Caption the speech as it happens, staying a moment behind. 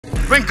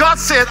When God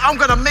said, I'm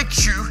going to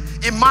make you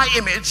in my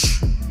image,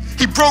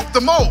 he broke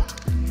the mold.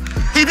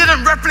 He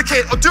didn't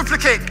replicate or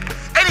duplicate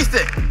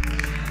anything.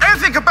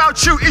 Everything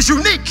about you is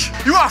unique.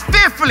 You are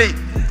fearfully,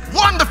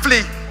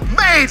 wonderfully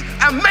made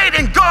and made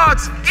in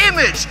God's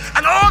image.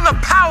 And all the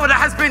power that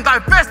has been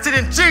divested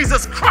in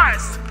Jesus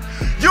Christ,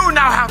 you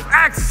now have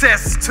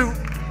access to.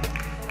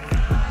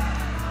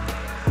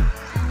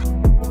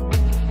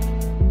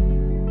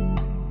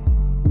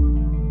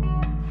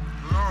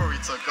 Glory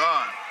to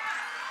God.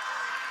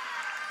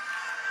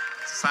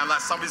 Sound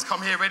like somebody's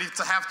come here ready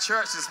to have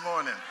church this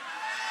morning.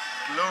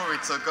 Glory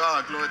to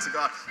God, glory to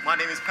God. My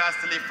name is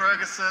Pastor Lee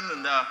Ferguson,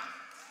 and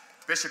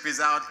Bishop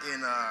is out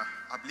in, I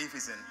believe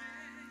he's in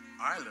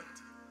Ireland,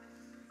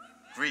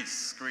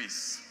 Greece,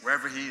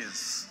 wherever he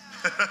is.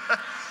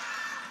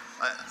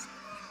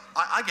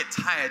 I get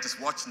tired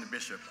just watching the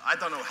bishop. I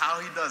don't know how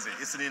he does it.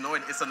 It's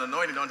an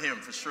anointing on him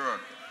for sure.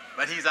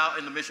 But he's out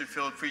in the mission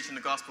field preaching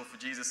the gospel for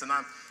Jesus, and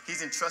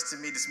he's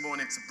entrusted me this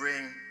morning to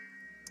bring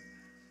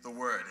the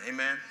word.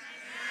 Amen.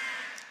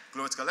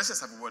 Glory to God. Let's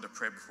just have a word of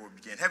prayer before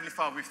we begin. Heavenly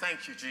Father, we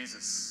thank you,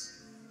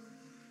 Jesus,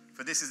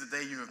 for this is the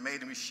day you have made,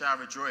 and we shall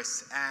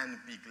rejoice and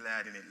be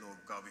glad in it, Lord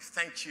God. We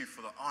thank you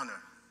for the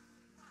honor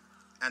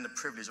and the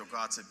privilege, oh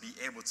God, to be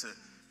able to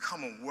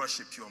come and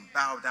worship you and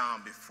bow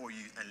down before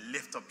you and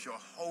lift up your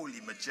holy,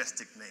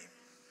 majestic name.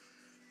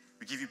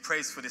 We give you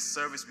praise for this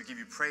service. We give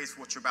you praise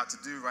for what you're about to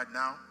do right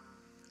now.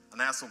 And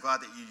I ask, oh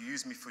God, that you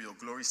use me for your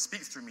glory.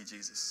 Speak through me,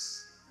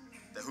 Jesus,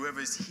 that whoever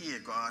is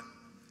here, God,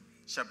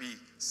 shall be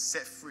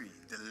set free,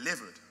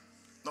 delivered,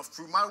 not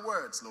through my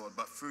words, Lord,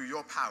 but through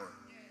your power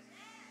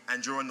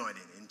and your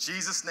anointing. In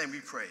Jesus' name we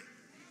pray.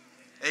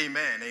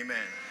 Amen, amen.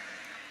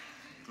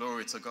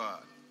 Glory to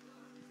God.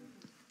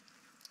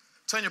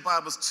 Turn your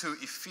Bibles to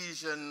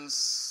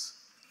Ephesians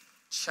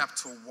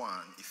chapter 1.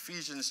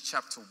 Ephesians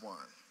chapter 1.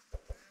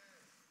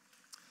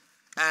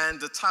 And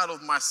the title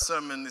of my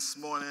sermon this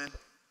morning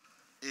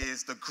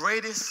is The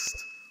Greatest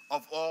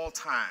of All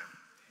Time.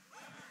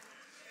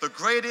 The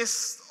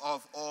greatest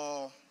of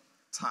all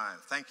time.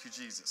 Thank you,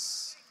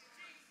 Jesus.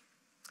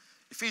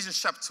 Ephesians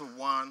chapter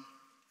 1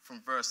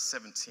 from verse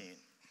 17.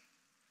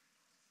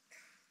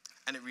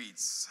 And it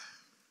reads,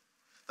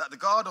 that the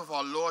God of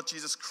our Lord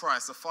Jesus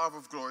Christ, the Father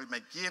of glory, may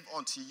give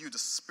unto you the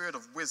spirit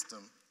of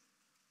wisdom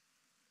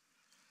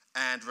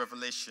and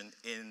revelation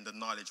in the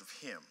knowledge of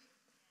him.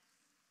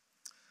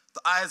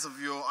 The eyes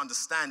of your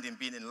understanding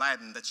being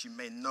enlightened, that you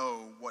may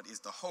know what is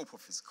the hope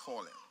of his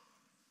calling,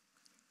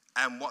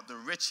 and what the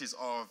riches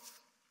of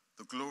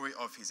the glory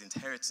of his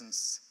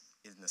inheritance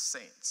in the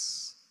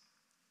saints,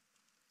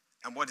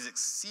 and what is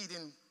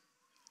exceeding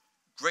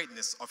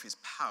greatness of his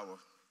power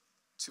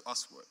to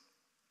usward,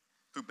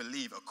 who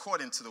believe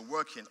according to the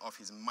working of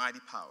his mighty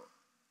power,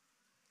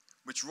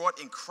 which wrought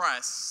in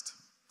Christ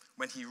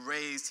when he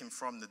raised him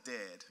from the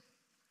dead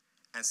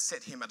and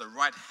set him at the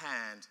right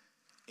hand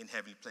in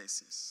heavenly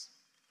places,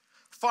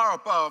 far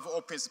above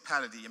all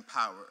principality and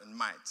power and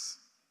might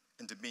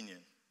and dominion,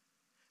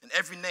 and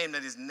every name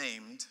that is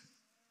named,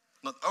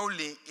 not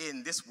only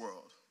in this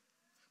world,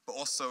 but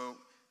also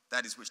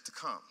that is which to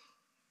come,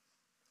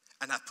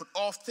 and hath put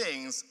all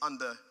things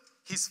under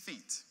his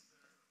feet,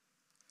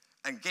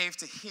 and gave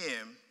to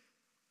him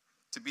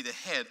to be the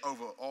head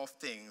over all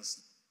things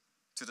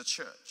to the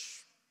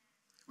church,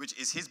 which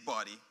is his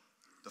body,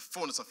 the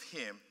fullness of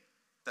him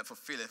that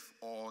fulfilleth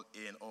all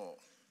in all.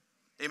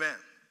 Amen.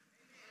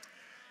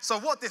 So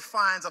what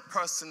defines a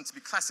person to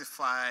be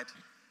classified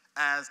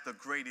as the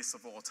greatest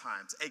of all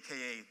times,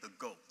 aka the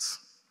GOAT?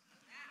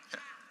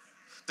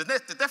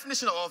 The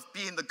definition of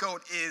being the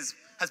GOAT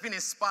has been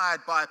inspired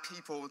by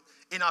people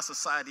in our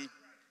society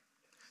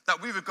that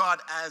we regard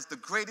as the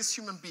greatest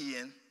human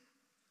being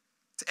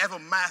to ever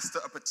master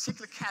a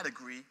particular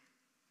category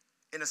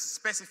in a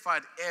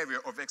specified area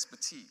of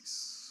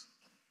expertise.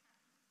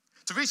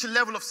 To reach a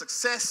level of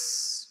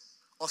success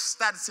or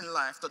status in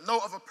life that no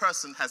other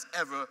person has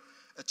ever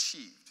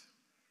achieved.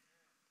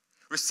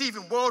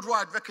 Receiving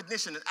worldwide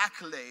recognition and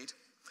accolade,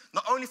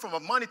 not only from a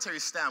monetary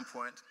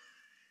standpoint,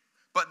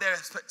 but their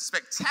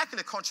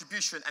spectacular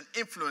contribution and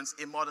influence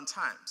in modern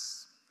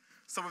times.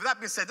 So with that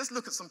being said, let's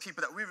look at some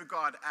people that we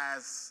regard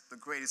as the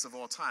greatest of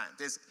all time.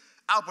 There's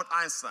Albert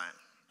Einstein,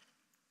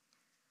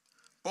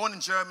 born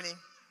in Germany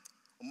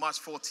on March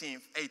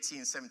 14th,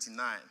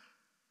 1879,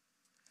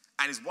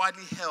 and is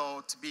widely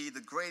held to be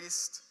the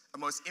greatest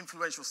and most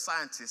influential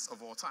scientist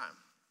of all time.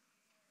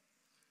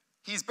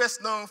 He's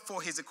best known for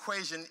his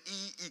equation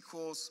E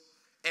equals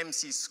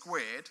mc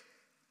squared,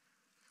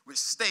 which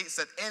states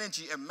that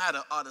energy and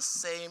matter are the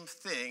same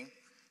thing,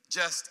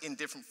 just in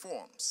different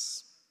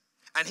forms.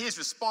 And he is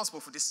responsible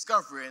for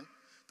discovering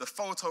the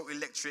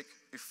photoelectric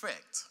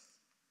effect.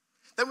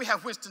 Then we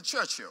have Winston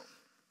Churchill,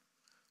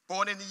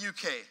 born in the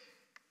UK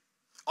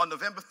on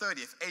November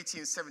 30th,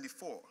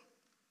 1874,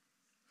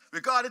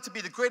 regarded to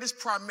be the greatest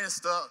prime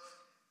minister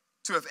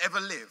to have ever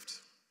lived,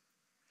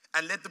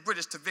 and led the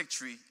British to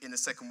victory in the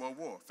Second World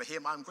War. For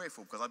him, I'm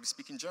grateful because I'll be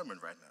speaking German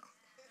right now.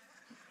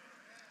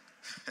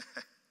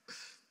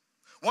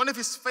 One of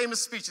his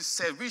famous speeches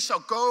said, "We shall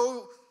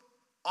go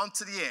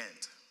unto the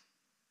end.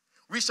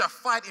 We shall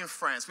fight in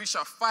France. We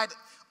shall fight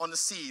on the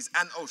seas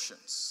and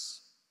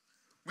oceans.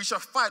 We shall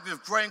fight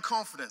with growing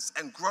confidence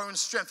and growing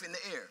strength in the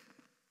air.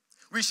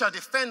 We shall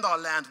defend our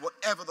land,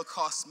 whatever the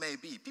cost may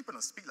be. People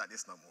don't speak like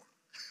this no more.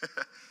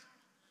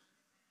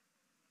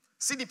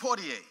 Sidney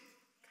Poitier,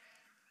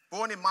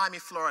 born in Miami,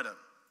 Florida,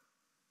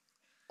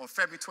 on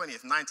February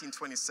 20th,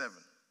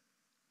 1927.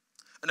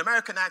 An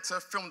American actor,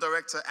 film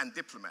director, and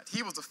diplomat.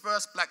 He was the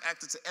first black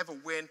actor to ever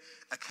win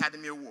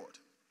Academy Award.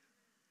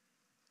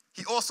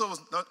 He also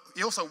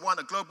won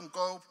a Golden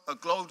Globe, a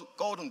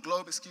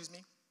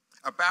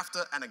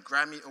BAFTA, and a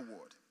Grammy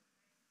Award.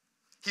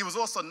 He was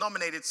also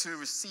nominated to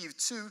receive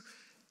 2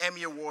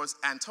 Emmy Awards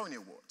and Tony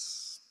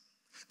Awards.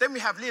 Then we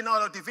have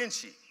Leonardo da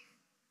Vinci,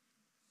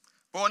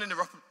 born in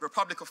the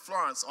Republic of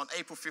Florence on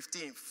April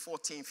 15,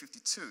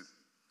 1452.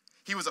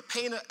 He was a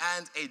painter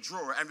and a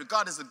drawer and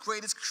regarded as the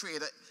greatest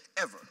creator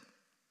ever.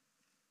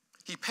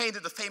 He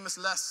painted the famous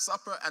Last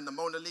Supper and the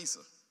Mona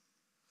Lisa,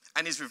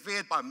 and is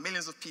revered by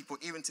millions of people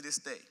even to this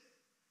day.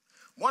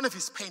 One of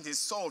his paintings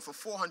sold for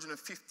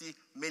 $450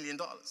 million.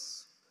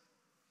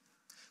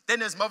 Then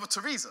there's Mother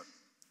Teresa,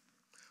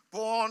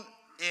 born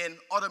in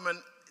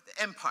Ottoman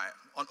Empire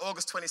on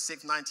August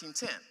 26,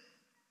 1910.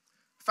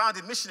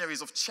 Founded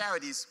missionaries of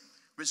charities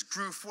which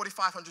grew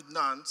 4,500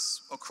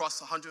 nuns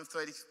across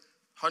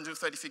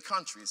 133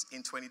 countries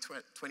in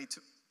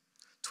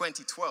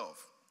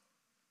 2012,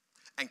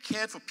 and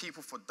cared for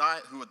people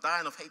who were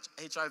dying of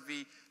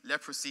HIV,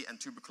 leprosy, and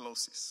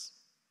tuberculosis.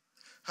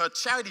 Her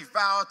charity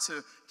vowed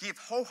to give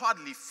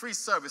wholeheartedly free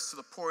service to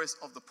the poorest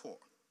of the poor.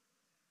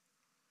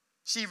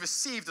 She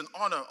received an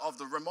honor of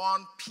the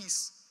Ramon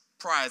Peace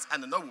Prize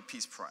and the Nobel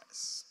Peace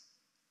Prize.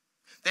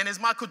 Then there's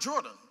Michael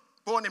Jordan,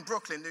 born in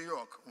Brooklyn, New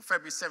York, on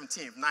February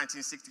 17,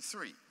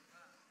 1963.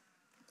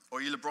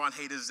 Or you LeBron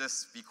haters,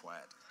 just be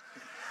quiet.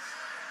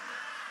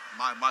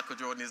 Michael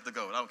Jordan is the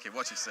GOAT. I don't care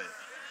what you say.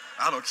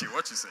 I don't care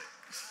what you say.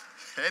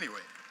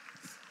 Anyway.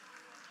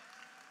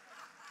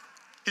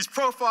 His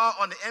profile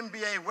on the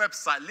NBA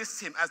website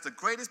lists him as the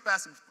greatest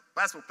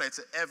basketball player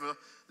to ever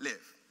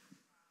live.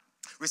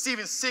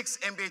 Receiving 6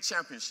 NBA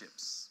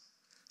championships,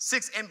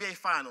 6 NBA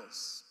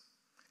finals,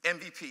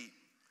 MVP,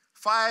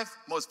 5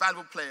 most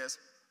valuable players,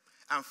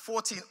 and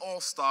 14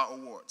 All-Star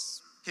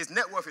awards. His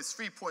net worth is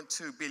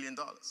 $3.2 billion.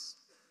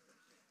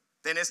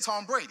 Then there's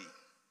Tom Brady,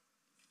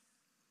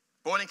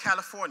 born in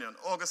California on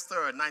August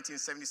 3rd,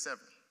 1977.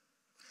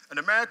 An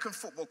American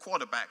football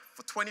quarterback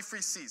for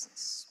 23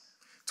 seasons,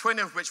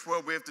 20 of which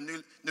were with the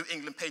New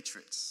England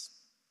Patriots.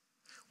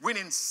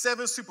 Winning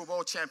 7 Super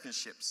Bowl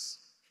championships,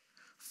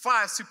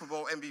 5 Super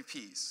Bowl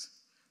MVPs,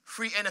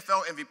 3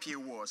 NFL MVP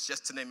awards,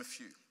 just to name a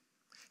few.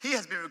 He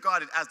has been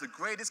regarded as the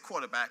greatest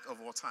quarterback of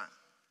all time.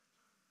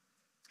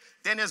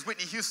 Then there's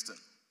Whitney Houston,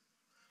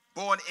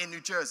 born in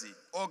New Jersey,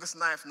 August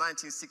 9th,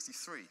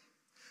 1963.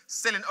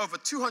 Selling over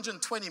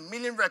 220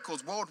 million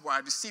records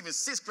worldwide, receiving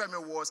 6 Grammy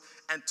Awards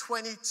and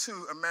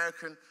 22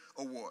 American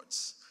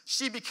Awards.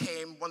 She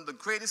became one of the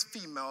greatest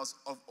females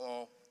of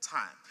all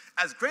time.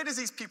 As great as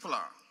these people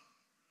are,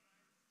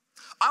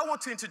 I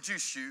want to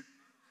introduce you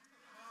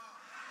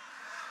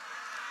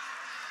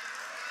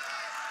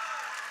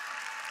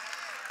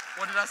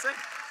What did I say?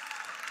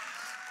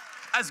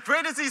 As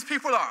great as these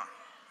people are,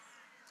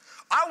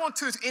 I want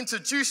to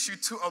introduce you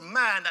to a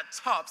man that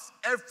tops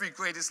every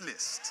greatest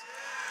list.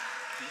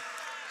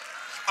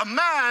 A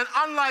man,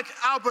 unlike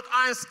Albert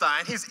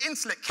Einstein, his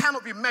intellect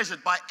cannot be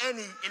measured by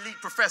any elite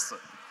professor.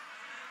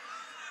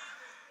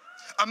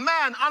 A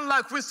man,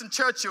 unlike Winston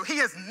Churchill, he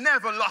has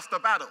never lost a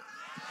battle.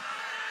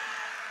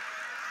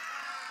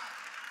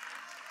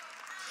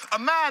 A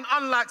man,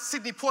 unlike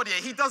Sidney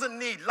Poitier, he doesn't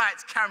need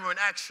lights, camera, and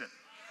action.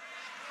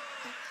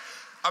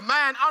 A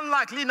man,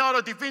 unlike Leonardo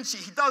da Vinci,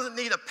 he doesn't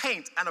need a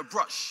paint and a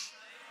brush.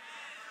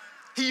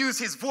 He used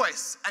his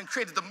voice and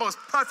created the most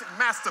perfect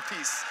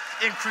masterpiece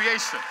in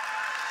creation.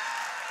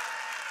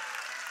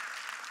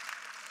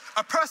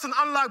 A person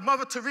unlike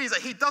Mother Teresa,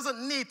 he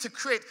doesn't need to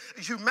create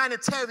a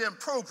humanitarian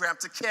program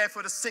to care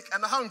for the sick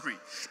and the hungry.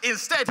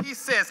 Instead, he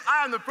says,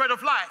 I am the bread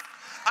of life,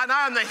 and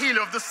I am the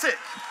healer of the sick.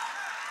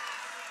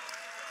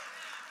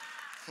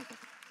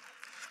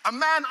 A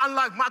man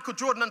unlike Michael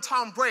Jordan and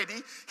Tom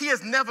Brady, he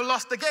has never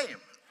lost a game.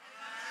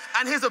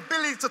 And his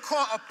ability to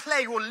call a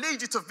play will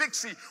lead you to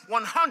victory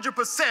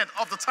 100%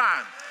 of the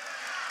time.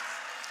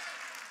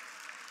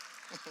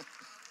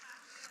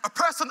 A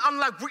person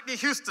unlike Whitney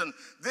Houston,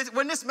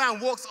 when this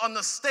man walks on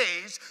the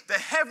stage, the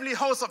heavenly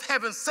host of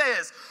heaven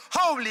says,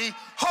 holy,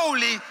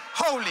 holy,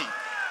 holy,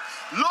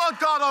 Lord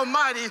God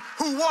Almighty,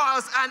 who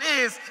was and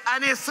is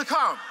to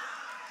come.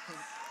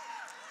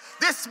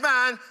 This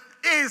man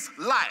is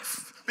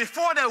life.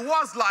 Before there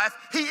was life,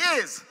 he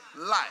is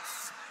life.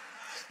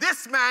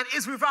 This man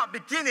is without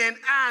beginning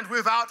and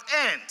without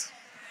end.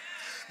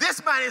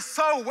 This man is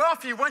so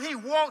wealthy, when he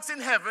walks in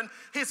heaven,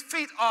 his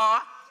feet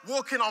are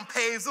walking on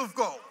paves of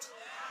gold.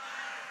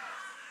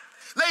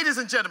 Ladies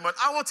and gentlemen,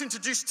 I want to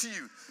introduce to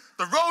you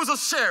the Rose of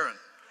Sharon,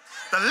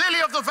 the lily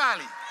of the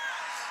valley,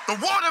 the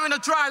water in the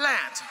dry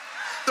land,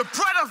 the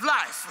bread of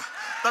life,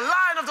 the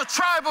Lion of the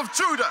tribe of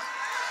Judah,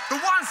 the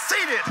one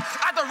seated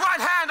at the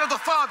right hand of the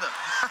Father,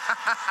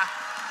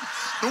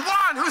 the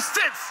one who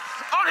sits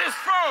on his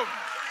throne.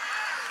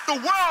 The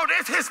world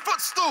is his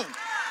footstool.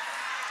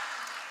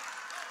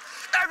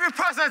 Every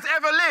person that's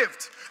ever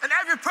lived and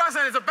every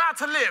person that is about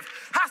to live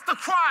has to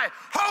cry,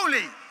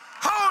 holy,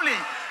 holy,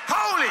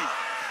 holy,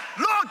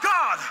 Lord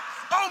God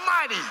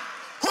Almighty.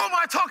 Who am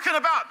I talking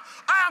about?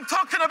 I am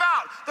talking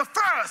about the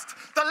first,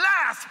 the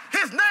last.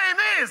 His name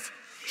is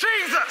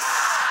Jesus.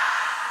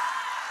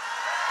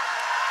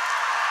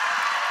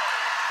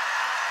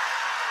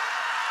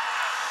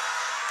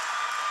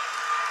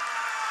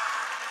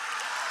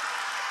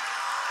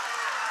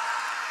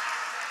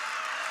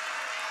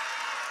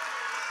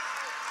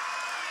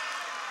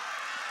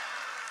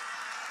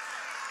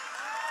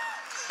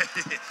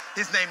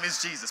 His name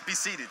is Jesus. Be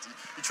seated.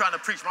 You're trying to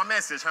preach my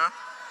message, huh?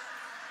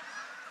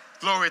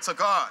 Glory to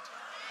God.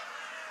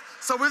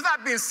 So with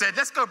that being said,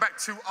 let's go back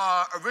to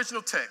our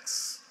original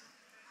text.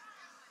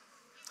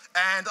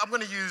 And I'm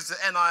going to use the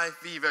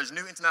NIV version,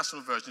 New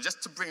International Version,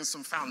 just to bring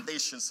some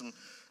foundation,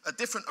 a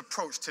different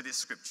approach to this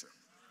scripture.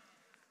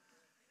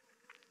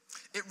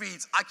 It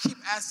reads, I keep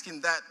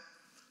asking that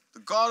the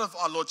God of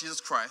our Lord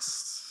Jesus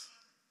Christ,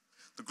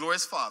 the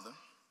glorious Father,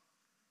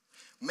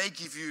 may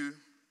give you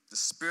the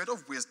spirit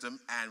of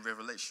wisdom and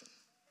revelation,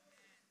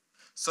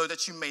 so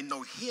that you may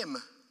know him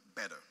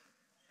better.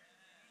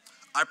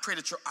 I pray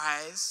that the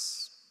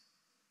eyes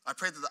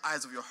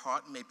of your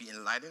heart may be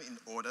enlightened in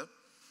order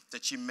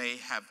that you may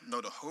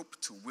know the hope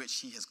to which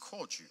he has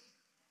called you,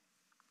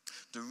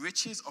 the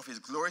riches of his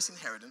glorious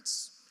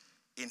inheritance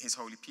in his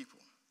holy people,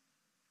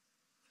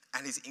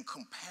 and his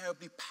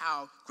incomparably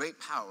great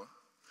power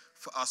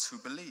for us who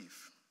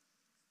believe.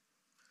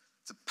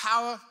 The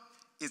power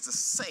is the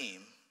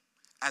same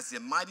as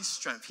the mighty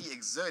strength he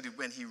exerted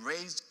when he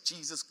raised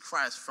Jesus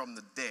Christ from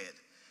the dead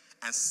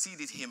and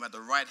seated him at the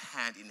right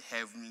hand in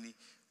heavenly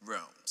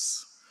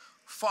realms,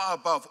 far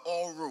above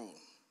all rule,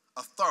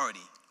 authority,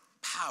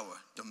 power,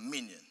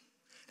 dominion,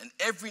 and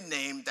every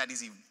name that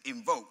is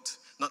invoked,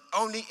 not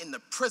only in the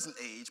present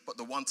age, but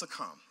the one to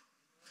come.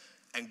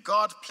 And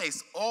God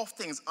placed all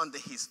things under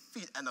his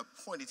feet and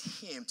appointed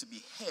him to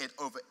be head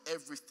over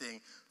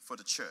everything for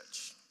the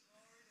church,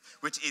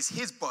 which is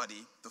his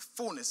body, the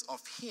fullness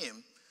of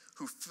him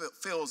who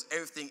fills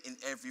everything in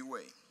every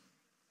way.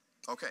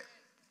 Okay.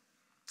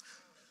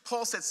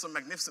 Paul said some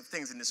magnificent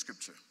things in this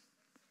scripture.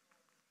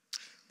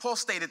 Paul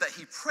stated that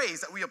he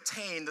prays that we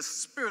obtain the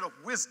spirit of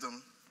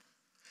wisdom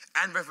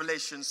and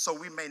revelation so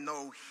we may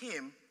know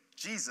him,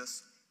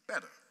 Jesus,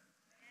 better.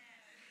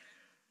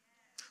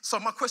 So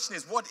my question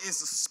is, what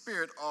is the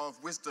spirit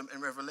of wisdom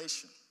and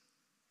revelation?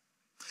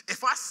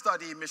 If I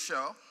study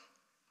Michelle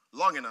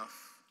long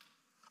enough,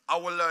 I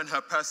will learn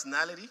her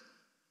personality.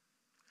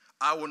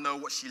 I will know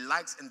what she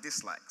likes and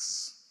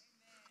dislikes.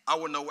 I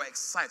will know what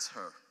excites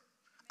her.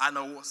 I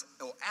know what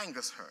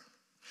angers her.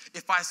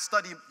 If I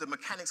study the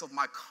mechanics of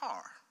my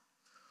car,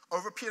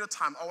 over a period of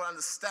time, I will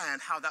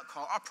understand how that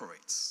car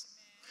operates.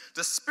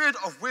 The spirit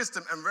of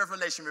wisdom and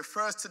revelation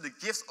refers to the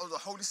gifts of the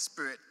Holy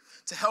Spirit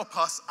to help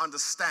us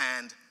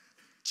understand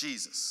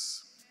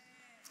Jesus.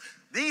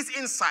 These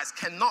insights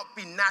cannot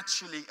be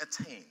naturally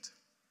attained.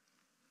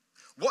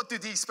 What do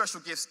these special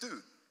gifts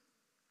do?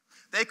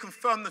 They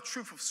confirm the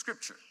truth of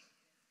Scripture.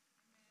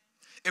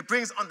 It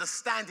brings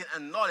understanding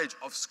and knowledge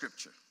of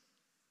Scripture.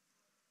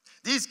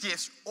 These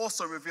gifts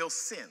also reveal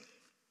sin.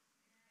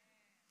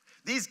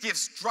 These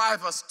gifts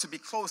drive us to be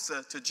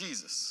closer to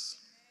Jesus.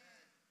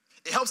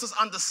 It helps us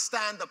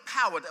understand the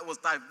power that was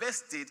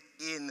divested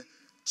in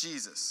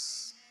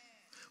Jesus.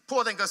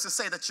 Paul then goes to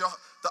say that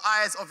the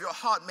eyes of your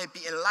heart may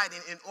be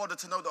enlightened in order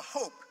to know the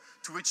hope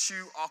to which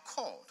you are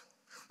called.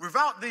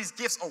 Without these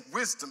gifts of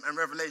wisdom and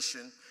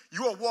revelation,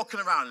 you are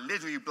walking around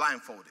literally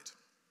blindfolded.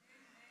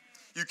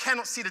 You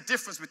cannot see the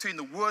difference between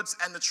the woods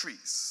and the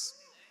trees.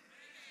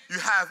 You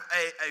have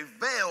a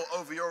veil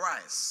over your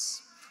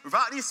eyes.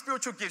 Without these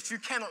spiritual gifts, you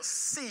cannot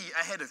see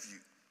ahead of you.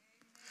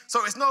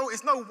 So it's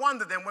no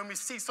wonder then when we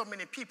see so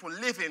many people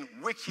living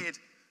wicked,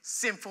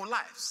 sinful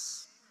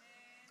lives.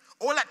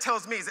 All that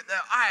tells me is that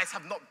their eyes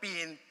have not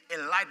been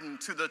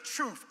enlightened to the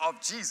truth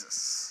of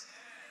Jesus.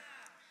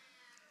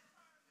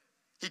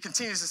 He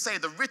continues to say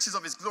the riches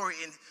of his glory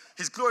in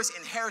his glorious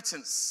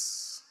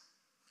inheritance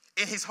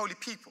in his holy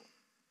people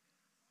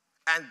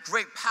and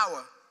great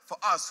power for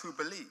us who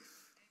believe. Amen.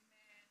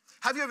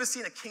 Have you ever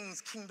seen a king's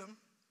kingdom?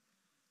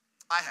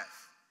 I have.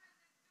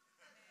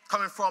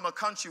 Coming from a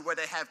country where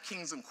they have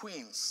kings and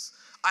queens,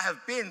 I have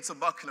been to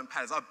Buckingham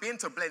Palace, I've been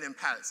to Blenheim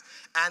Palace,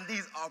 and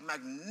these are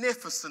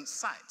magnificent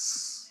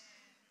sights.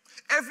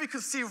 Every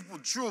conceivable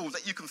jewel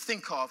that you can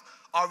think of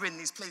are in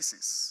these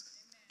places.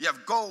 You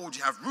have gold,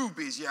 you have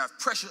rubies, you have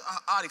precious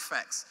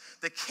artifacts.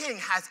 The king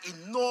has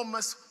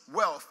enormous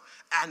wealth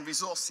and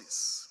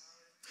resources.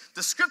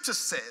 The scripture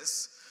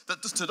says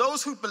that to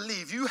those who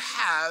believe, you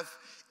have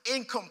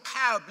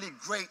incomparably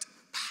great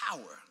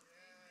power.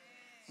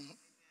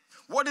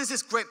 What is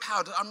this great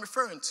power that I'm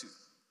referring to?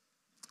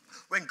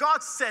 When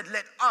God said,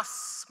 let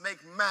us make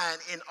man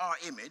in our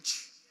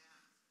image,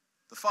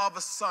 the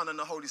Father, Son, and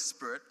the Holy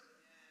Spirit,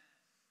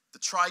 the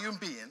triune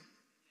being,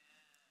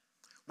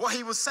 what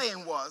he was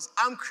saying was,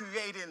 I'm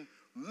creating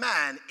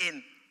man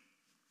in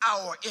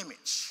our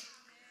image.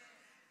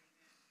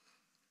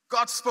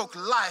 God spoke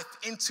life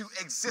into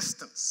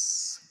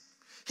existence.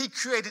 He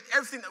created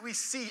everything that we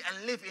see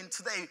and live in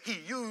today. He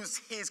used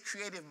his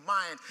creative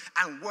mind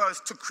and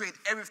words to create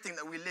everything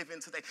that we live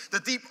in today. The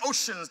deep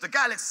oceans, the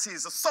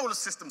galaxies, the solar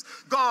systems,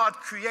 God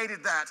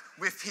created that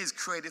with his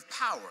creative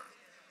power.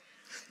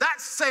 That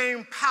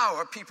same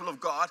power, people of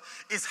God,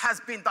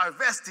 has been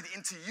divested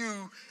into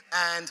you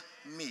and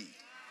me.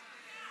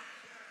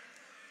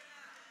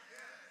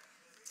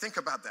 Think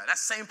about that. That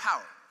same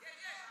power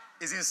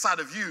is inside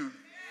of you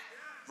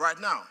right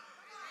now.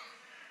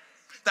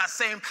 That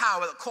same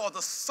power that caused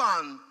the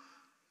sun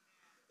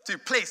to be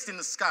placed in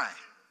the sky.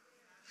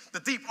 The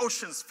deep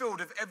oceans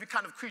filled with every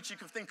kind of creature you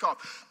can think of.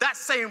 That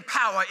same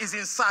power is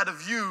inside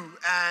of you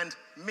and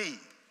me.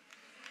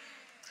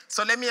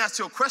 So let me ask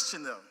you a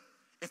question though.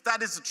 If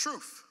that is the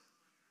truth,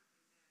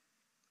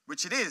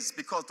 which it is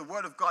because the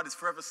word of God is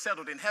forever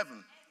settled in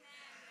heaven,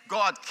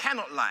 God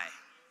cannot lie.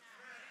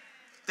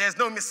 There's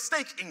no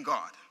mistake in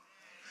God.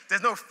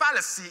 There's no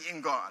fallacy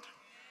in God.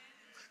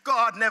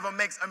 God never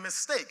makes a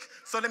mistake.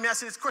 So let me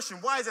ask you this question.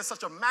 Why is there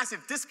such a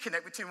massive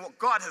disconnect between what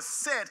God has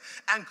said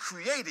and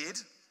created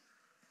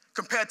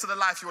compared to the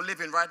life you're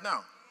living right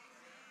now?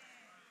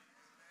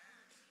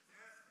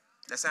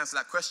 Let's answer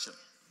that question.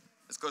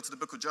 Let's go to the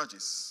book of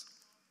Judges.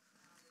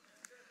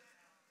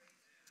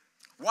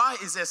 Why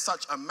is there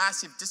such a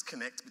massive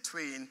disconnect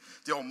between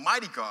the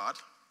Almighty God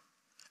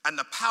and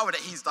the power that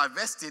he's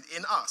divested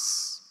in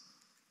us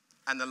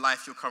and the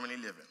life you're currently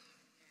living?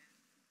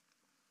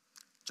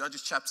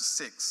 Judges chapter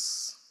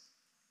 6,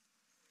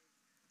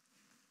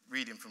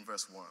 reading from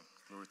verse 1.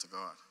 Glory to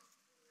God.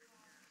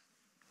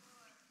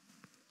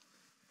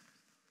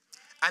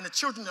 And the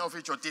children of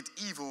Israel did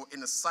evil in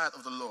the sight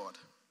of the Lord,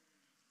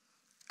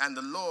 and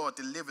the Lord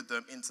delivered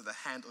them into the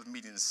hand of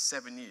Midian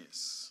 7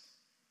 years.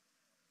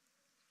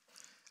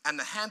 And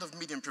the hand of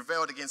Midian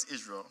prevailed against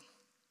Israel,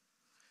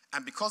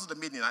 and because of the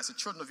Midianites, the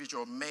children of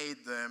Israel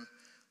made them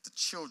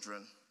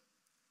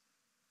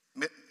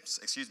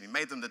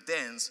the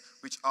dens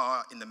which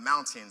are in the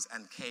mountains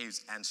and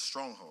caves and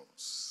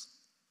strongholds.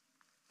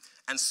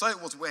 And so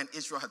it was when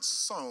Israel had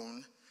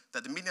sown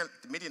that the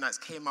Midianites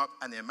came up,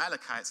 and the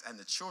Amalekites and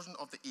the children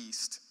of the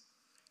east,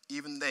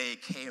 even they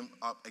came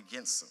up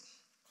against them.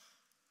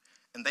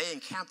 And they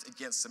encamped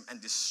against them and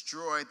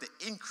destroyed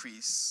the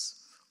increase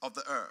of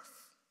the earth,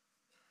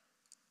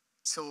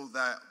 till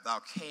thou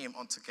came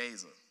unto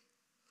Gaza,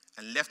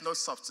 and left no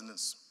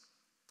substance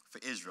for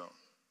Israel,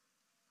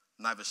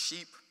 neither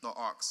sheep nor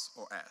ox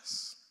or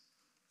ass.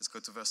 Let's go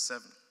to verse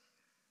 7.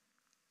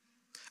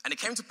 And it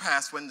came to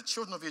pass when the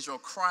children of Israel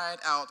cried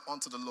out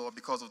unto the Lord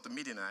because of the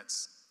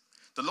Midianites,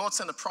 the Lord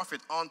sent a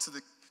prophet unto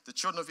the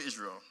children of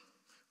Israel,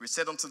 which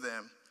said unto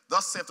them,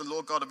 Thus saith the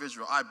Lord God of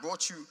Israel, I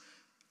brought you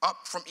up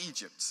from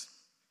Egypt,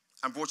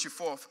 and brought you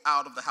forth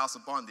out of the house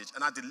of bondage,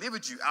 and I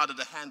delivered you out of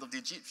the hand of the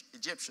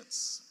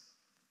Egyptians,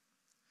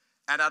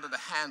 and out of the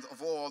hand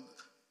of all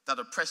that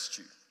oppressed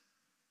you,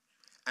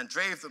 and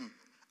drave them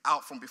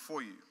out from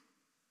before you,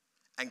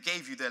 and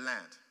gave you their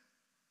land.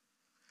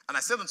 And I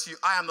said unto you,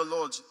 I am the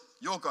Lord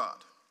your God.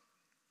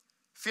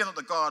 Fear not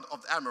the God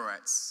of the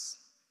Amorites,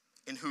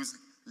 in whose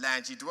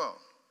land ye dwell.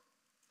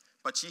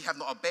 But ye have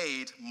not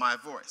obeyed my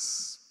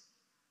voice.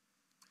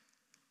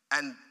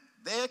 And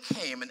there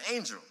came an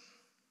angel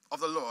of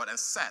the Lord and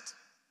sat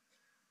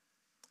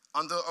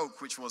under the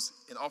oak which was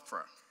in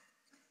Ophrah,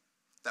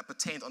 that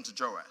pertained unto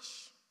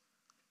Joash,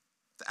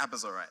 the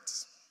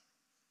Abiezrite.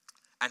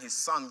 And his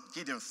son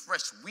Gideon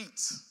threshed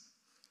wheat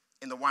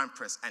in the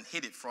winepress and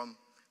hid it from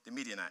the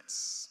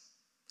Midianites.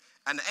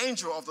 And the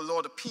angel of the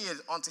Lord appeared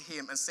unto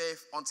him and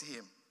saith unto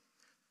him,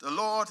 The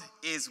Lord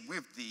is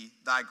with thee,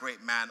 thy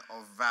great man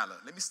of valor.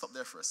 Let me stop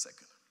there for a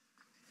second.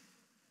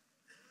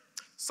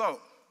 So,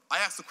 I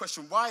asked the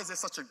question, why is there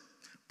such a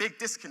big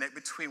disconnect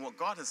between what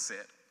God has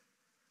said,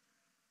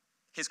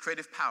 his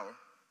creative power,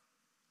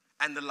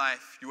 and the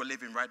life you are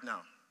living right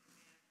now?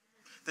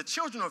 The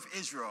children of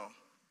Israel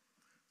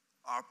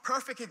are a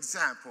perfect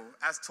example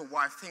as to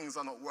why things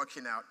are not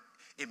working out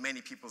in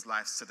many people's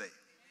lives today.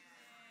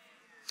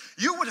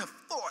 You would have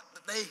thought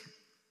that they,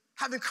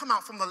 having come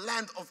out from the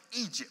land of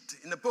Egypt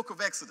in the book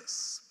of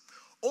Exodus,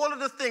 all of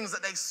the things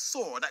that they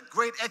saw, that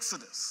great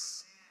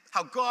Exodus,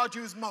 how God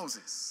used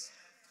Moses,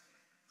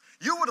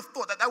 you would have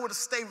thought that that would have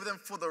stayed with them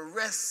for the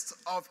rest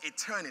of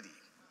eternity.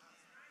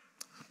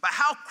 But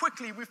how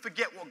quickly we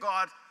forget what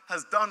God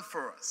has done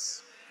for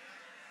us.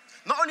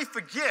 Not only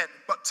forget,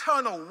 but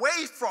turn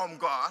away from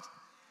God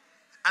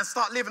and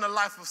start living a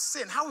life of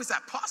sin. How is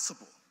that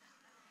possible?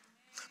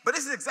 But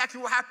this is exactly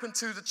what happened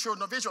to the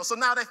children of Israel. So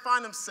now they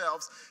find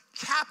themselves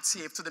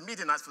captive to the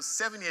Midianites for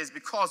 7 years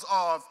because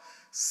of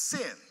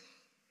sin.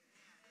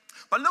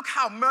 But look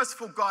how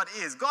merciful God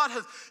is.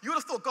 You would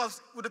have thought God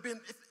would have been,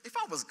 if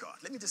I was God,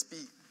 let me just be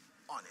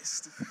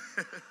honest.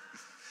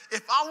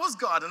 If I was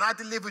God and I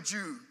delivered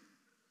you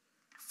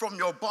from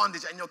your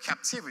bondage and your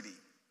captivity,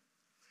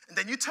 and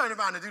then you turn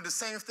around and do the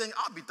same thing,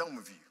 I'll be done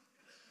with you.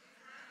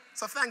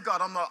 So thank God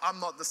I'm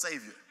not the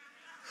Savior.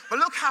 But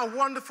look how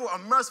wonderful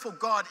and merciful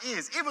God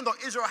is. Even though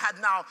Israel had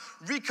now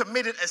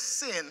recommitted a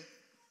sin,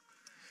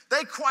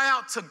 they cry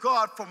out to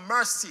God for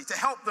mercy to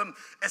help them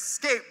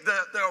escape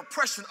the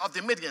oppression of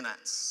the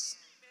Midianites.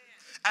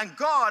 And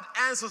God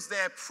answers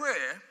their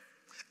prayer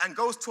and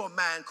goes to a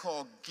man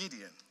called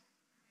Gideon.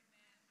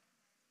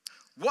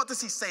 What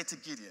does he say to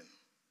Gideon?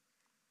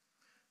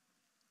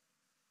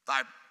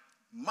 Thy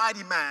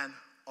mighty man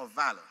of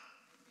valor.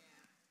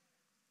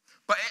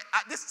 But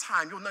at this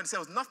time, you'll notice there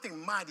was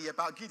nothing mighty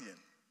about Gideon.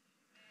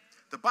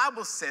 The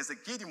Bible says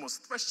that Gideon was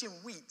threshing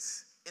wheat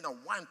in a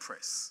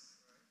winepress.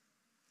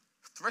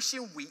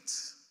 Threshing wheat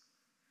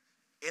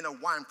in a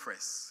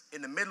winepress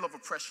in the middle of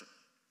oppression.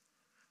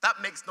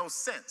 That makes no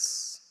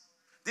sense.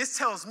 This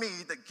tells me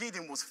that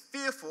Gideon was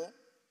fearful,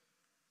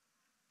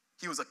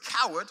 he was a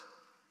coward,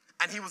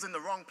 and he was in the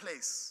wrong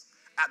place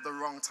at the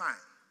wrong time.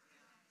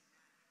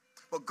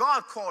 But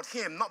God called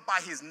him not by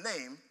his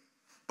name,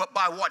 but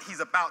by what he's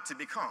about to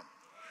become.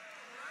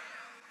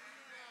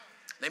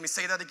 Let me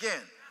say that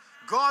again.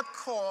 God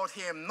called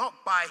him not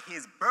by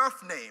his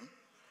birth name,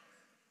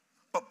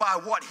 but by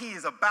what he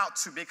is about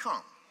to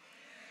become.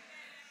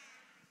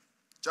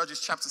 Judges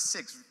chapter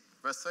 6,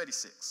 verse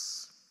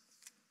 36.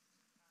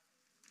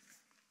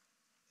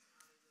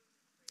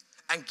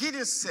 And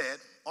Gideon said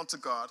unto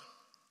God,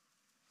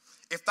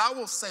 if thou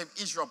wilt save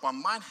Israel by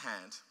mine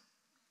hand,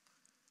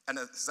 and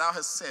as thou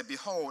hast said,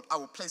 behold, I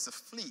will place a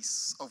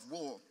fleece of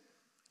wool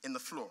in the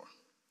floor.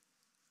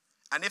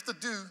 And if the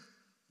dew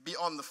be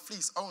on the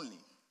fleece only,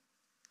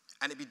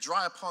 and it be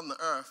dry upon the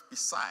earth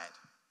beside,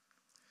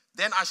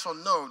 then I shall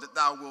know that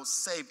thou wilt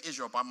save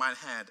Israel by mine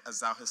hand,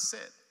 as thou hast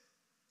said.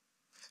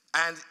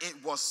 And it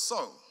was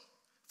so,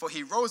 for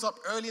he rose up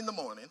early in the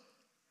morning,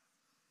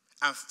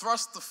 and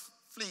thrust the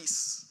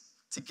fleece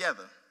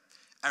together,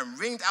 and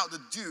wringed out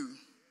the dew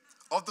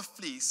of the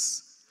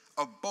fleece,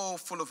 a bowl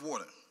full of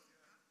water.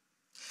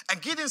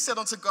 And Gideon said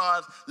unto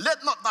God,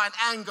 let not thine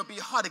anger be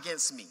hot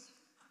against me,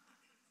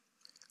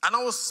 and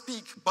I will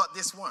speak but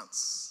this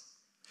once.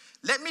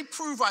 Let me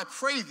prove, I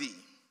pray thee,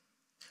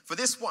 for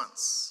this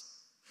once,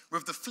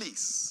 with the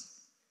fleece.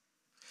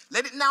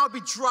 Let it now be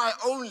dry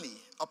only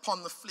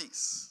upon the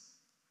fleece,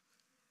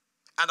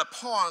 and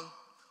upon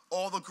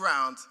all the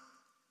ground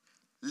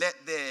let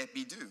there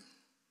be dew.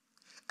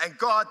 And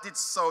God did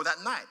so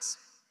that night,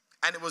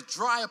 and it was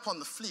dry upon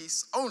the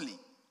fleece only,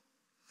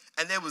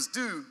 and there was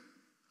dew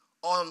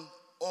on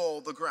all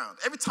the ground.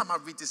 Every time I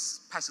read this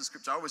passage of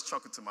scripture, I always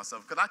chuckle to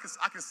myself, because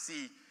I can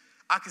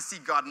see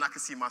God and I can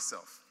see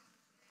myself.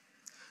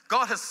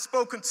 God has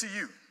spoken to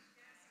you.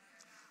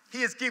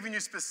 He has given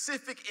you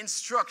specific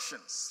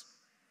instructions.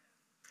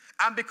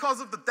 And because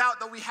of the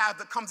doubt that we have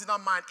that comes in our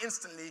mind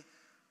instantly,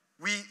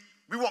 we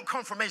want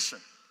confirmation.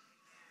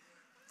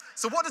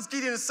 So what does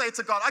Gideon say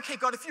to God? Okay,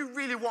 God, if you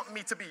really want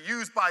me to be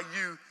used by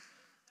you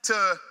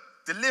to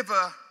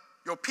deliver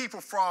your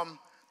people from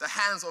the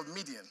hands of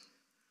Midian,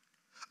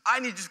 I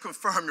need you to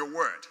confirm your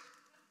word.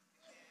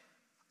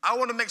 I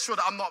want to make sure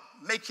that I'm not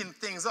making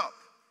things up.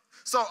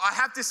 So I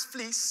have this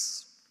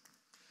fleece.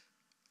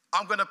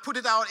 I'm going to put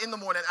it out in the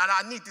morning, and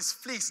I need this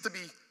fleece to be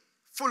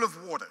full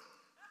of water.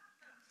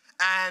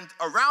 And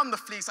around the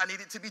fleece, I need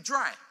it to be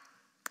dry.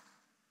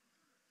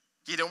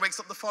 Gideon wakes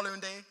up the following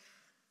day.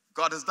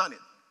 God has done it.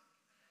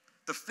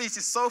 The fleece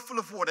is so full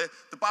of water,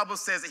 the Bible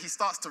says that he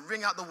starts to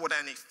wring out the water,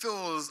 and it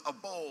fills a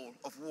bowl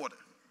of water.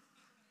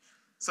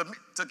 So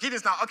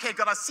Gideon's now, okay,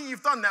 God, I see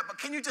you've done that, but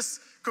can you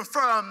just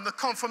confirm the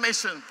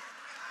confirmation?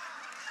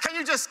 Can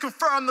you just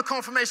confirm the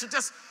confirmation?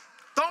 Just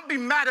don't be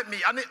mad at me.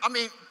 I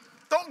mean,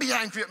 don't be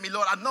angry at me,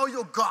 Lord. I know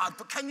you're God,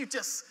 but can you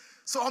just,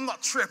 so I'm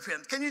not tripping,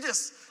 can you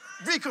just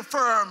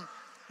reconfirm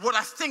what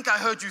I think I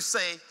heard you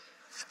say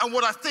and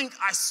what I think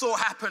I saw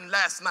happen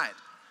last night?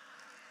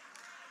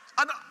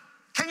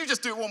 Can you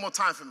just do it one more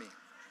time for me?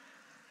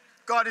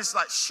 God is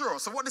like, sure.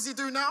 So what does he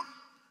do now?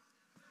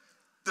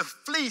 The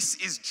fleece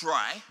is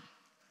dry,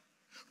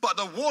 but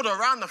the water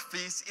around the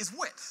fleece is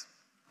wet.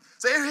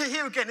 So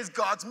here again is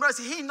God's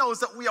mercy. He knows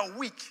that we are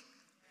weak.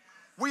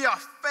 We are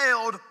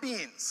failed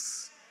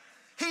beings.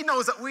 He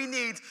knows that we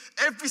need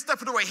every step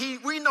of the way.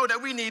 We know that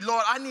we need,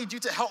 Lord, I need you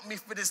to help me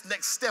for this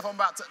next step I'm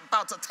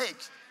about to take.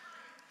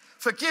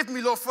 Forgive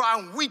me, Lord, for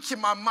I'm weak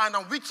in my mind,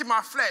 I'm weak in my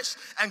flesh.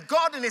 And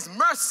God in his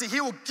mercy, he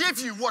will give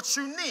you what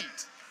you need.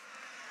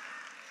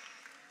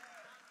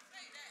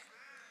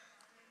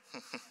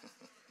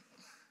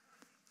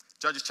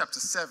 Judges chapter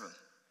 7,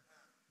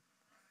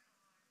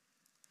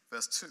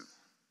 verse 2.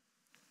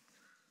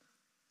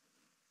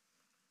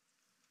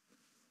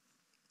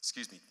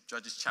 Excuse me,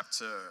 Judges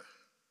chapter,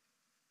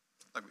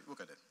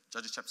 look at it.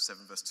 Judges chapter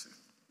 7, verse 2.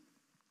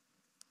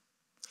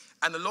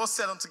 And the Lord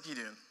said unto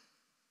Gideon,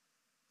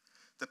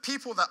 the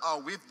people that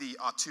are with thee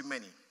are too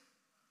many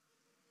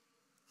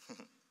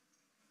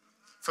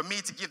for me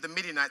to give the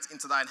Midianites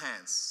into thine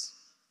hands,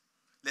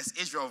 lest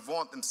Israel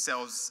vaunt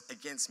themselves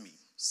against me,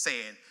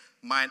 saying,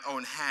 mine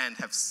own hand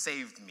have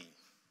saved me.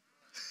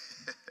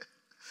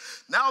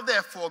 Now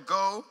therefore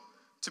go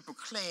to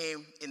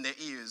proclaim in their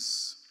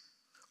ears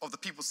of the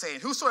people, saying,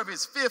 whosoever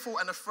is fearful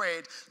and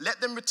afraid, let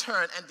them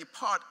return and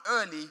depart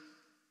early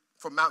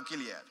from Mount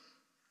Gilead.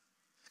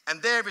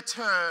 And there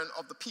returned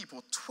of the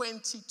people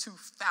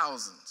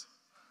 22,000,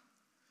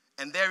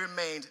 and there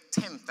remained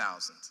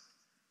 10,000.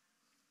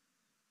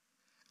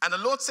 And the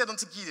Lord said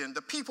unto Gideon,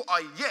 the people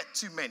are yet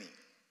too many.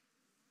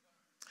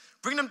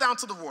 Bring them down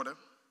to the water,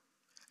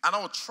 and I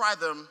will try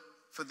them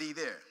for thee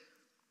there.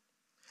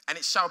 And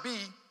it shall be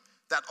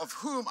that of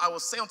whom I will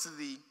say unto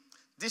thee,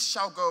 this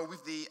shall go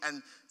with thee, and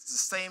the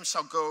same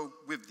shall go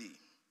with thee.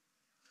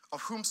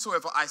 Of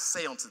whomsoever I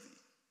say unto thee,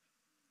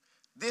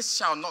 this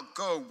shall not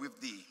go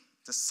with thee,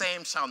 the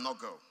same shall not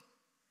go.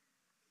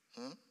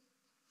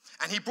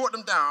 And he brought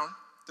them down,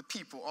 the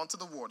people, onto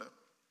the water.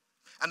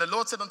 And the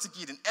Lord said unto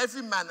Gideon,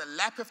 every man that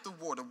lappeth the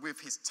water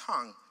with his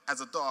tongue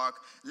as a dog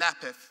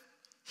lappeth,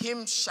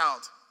 him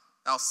shalt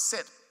thou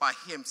set by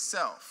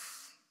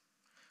himself.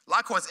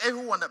 Likewise,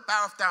 everyone that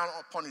boweth down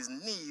upon his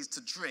knees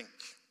to drink.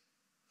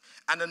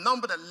 And the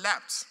number that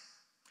lapped,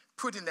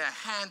 putting their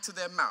hand to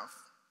their mouth,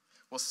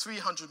 was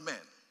 300 men.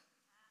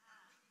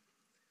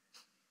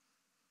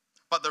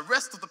 But the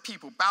rest of the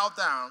people bowed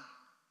down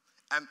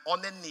and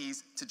on their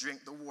knees to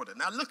drink the water.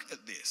 Now look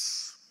at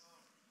this.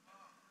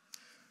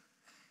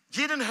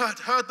 Gideon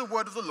heard the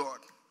word of the Lord,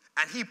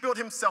 and he built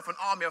himself an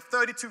army of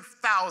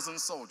 32,000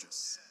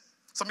 soldiers.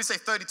 Somebody say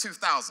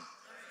 32,000.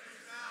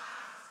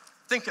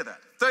 Think of that,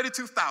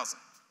 32,000.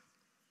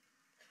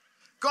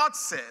 God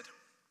said,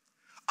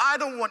 I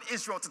don't want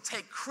Israel to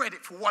take credit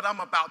for what I'm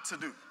about to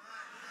do.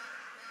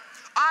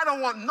 I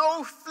don't want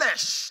no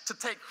flesh to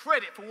take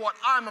credit for what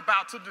I'm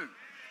about to do.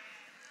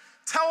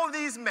 Tell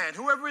these men,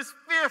 whoever is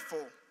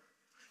fearful,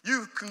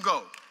 you can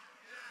go.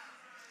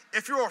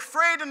 If you're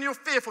afraid and you're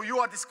fearful, you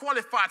are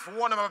disqualified for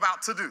what I'm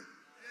about to do.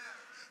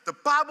 The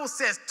Bible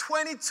says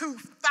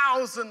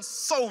 22,000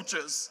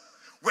 soldiers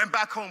went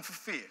back home for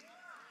fear.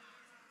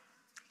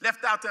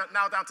 Left out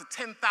now down to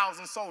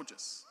 10,000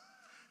 soldiers.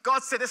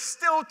 God said, there's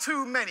still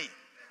too many.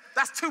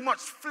 That's too much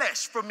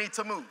flesh for me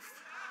to move.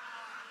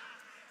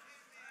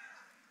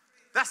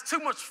 That's too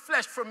much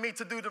flesh for me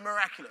to do the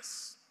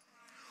miraculous.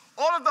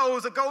 All of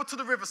those that go to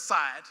the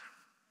riverside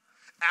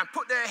and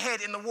put their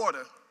head in the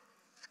water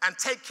and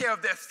take care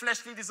of their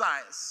fleshly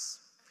desires,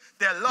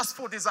 their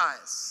lustful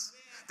desires,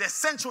 their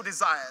sensual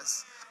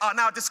desires, are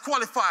now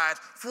disqualified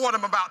for what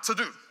I'm about to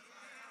do.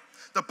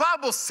 The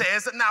Bible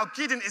says that now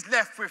Gideon is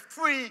left with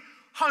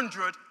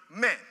 300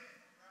 men.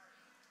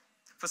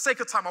 For sake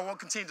of time, I won't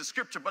continue the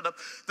scripture, but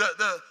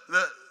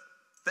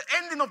the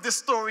ending of this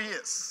story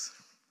is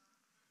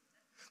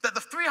that the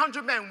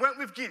 300 men went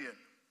with Gideon,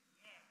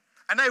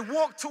 and they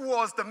walked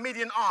towards the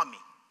Midian army.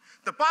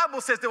 The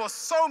Bible says there were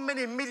so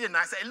many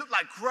Midianites that it looked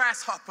like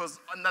grasshoppers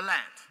on the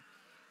land.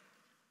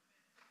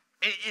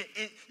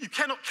 You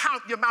cannot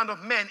count the amount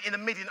of men in the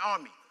Midian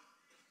army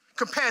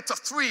compared to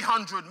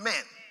 300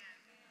 men.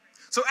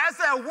 So as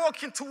they are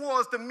walking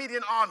towards the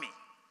Midian army,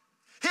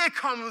 here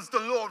comes the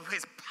Lord with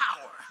his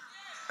power.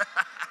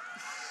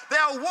 They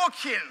are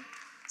walking,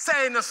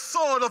 saying, the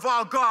sword of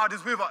our God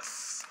is with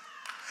us.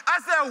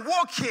 As they are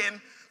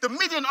walking, the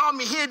Midian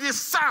army hear this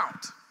sound.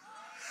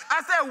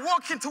 As they're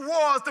walking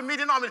towards the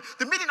Midian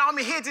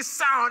army hears this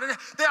sound, and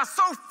they are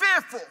so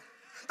fearful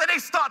that they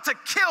start to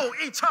kill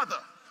each other.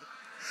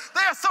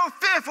 They are so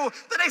fearful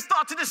that they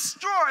start to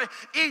destroy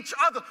each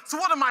other. So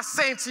what am I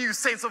saying to you,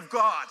 saints of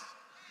God?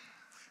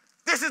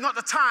 This is not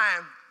the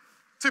time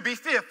to be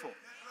fearful.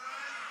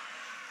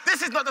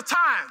 This is not the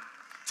time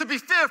to be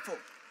fearful.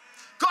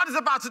 God is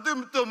about to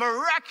do the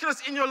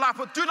miraculous in your life,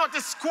 but do not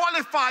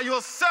disqualify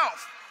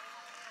yourself.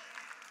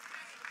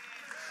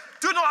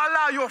 Do not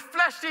allow your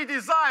fleshly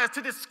desires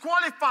to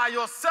disqualify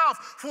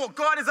yourself for what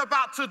God is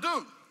about to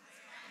do.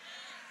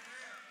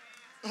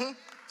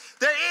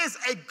 There is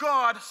a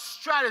God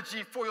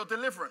strategy for your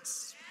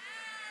deliverance.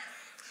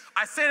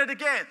 I say it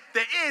again.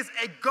 There is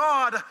a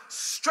God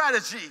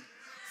strategy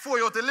for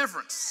your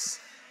deliverance.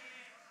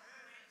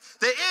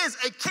 There is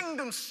a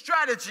kingdom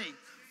strategy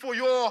for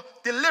your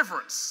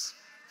deliverance.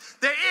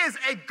 There is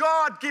a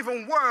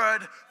God-given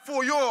word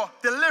for your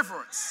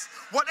deliverance.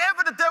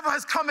 Whatever the devil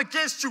has come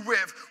against you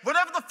with,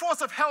 whatever the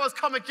force of hell has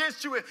come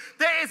against you with,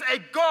 there is a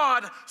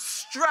God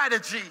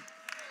strategy.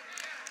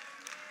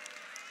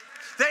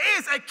 There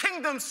is a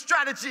kingdom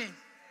strategy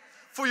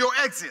for your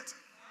exit.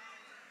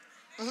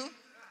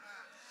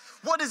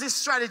 What is this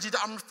strategy that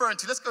I'm referring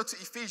to? Let's go to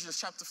Ephesians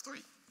chapter 3.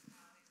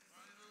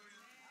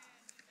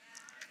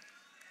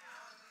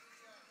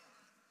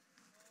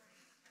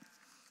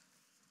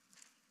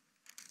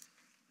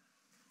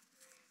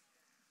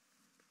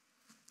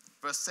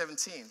 Verse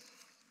 17.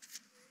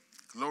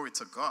 Glory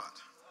to God.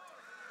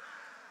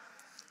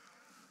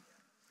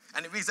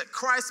 And it reads that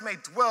Christ may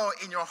dwell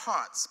in your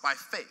hearts by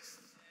faith,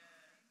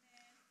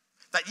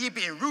 that ye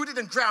being rooted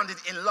and grounded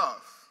in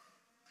love,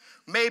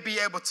 may be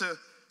able to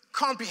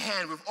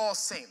comprehend with all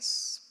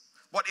saints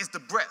what is the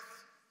breadth,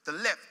 the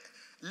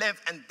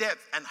length and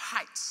depth and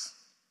height,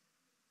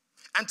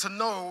 and to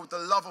know the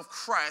love of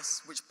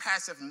Christ which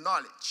passeth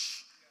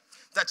knowledge,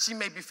 that ye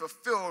may be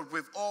fulfilled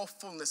with all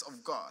fullness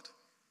of God.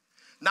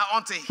 Now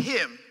unto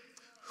him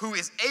who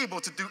is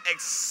able to do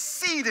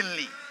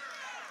exceedingly.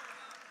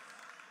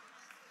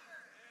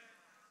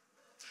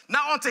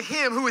 Now unto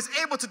him who is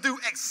able to do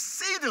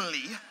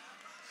exceedingly,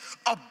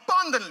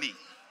 abundantly,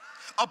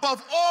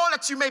 above all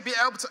that you may be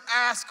able to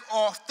ask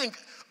or think,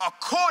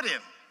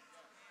 according,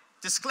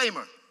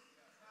 disclaimer,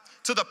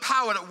 to the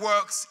power that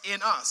works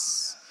in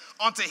us.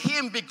 Unto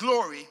him be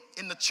glory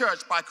in the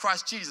church by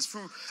Christ Jesus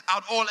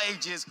throughout all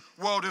ages,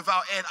 world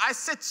without end. I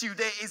said to you,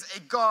 there is a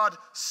God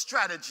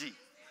strategy.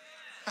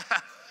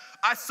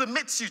 I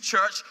submit to you,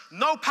 church,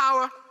 no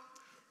power,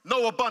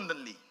 no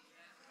abundantly.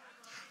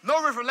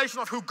 No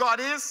revelation of who God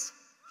is,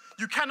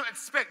 you cannot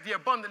expect the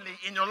abundantly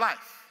in your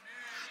life.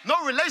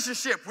 No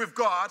relationship with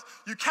God,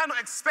 you cannot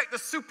expect the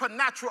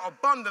supernatural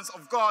abundance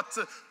of God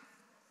to.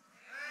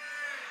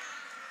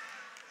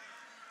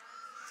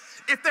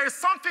 If there is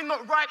something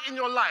not right in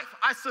your life,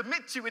 I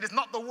submit to you, it is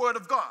not the word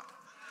of God.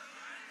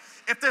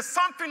 If there's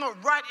something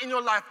not right in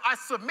your life, I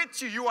submit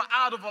to you, you are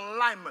out of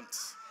alignment.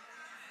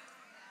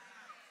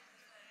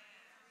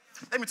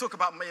 Let me talk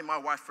about me and my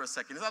wife for a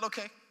second. Is that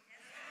okay?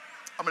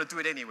 I'm going to do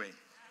it anyway.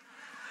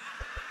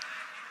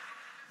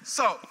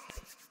 So,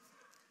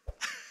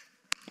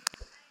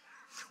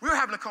 we were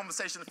having a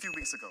conversation a few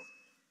weeks ago,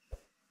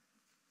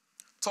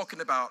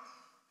 talking about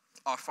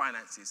our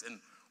finances and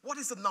what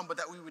is the number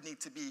that we would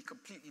need to be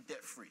completely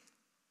debt-free.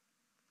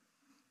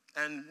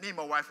 And me and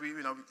my wife,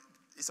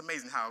 it's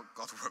amazing how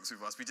God works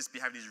with us. We just be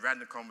having these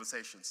random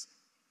conversations.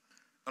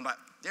 I'm like,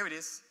 there it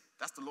is.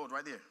 That's the Lord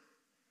right there.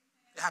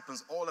 It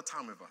happens all the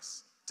time with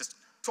us. Just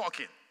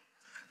talking.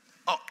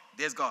 Oh,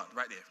 there's God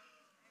right there.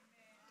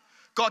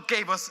 God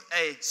gave us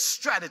a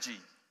strategy.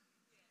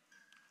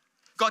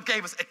 God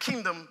gave us a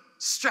kingdom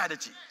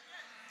strategy.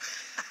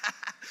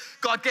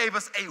 God gave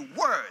us a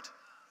word.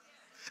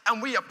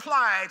 And we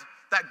applied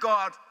that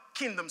God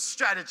kingdom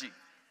strategy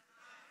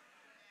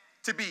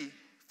to be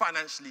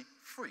financially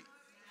free.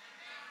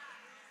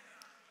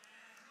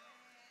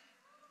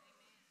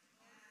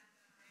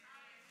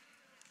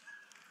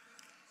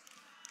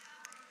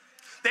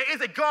 There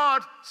is a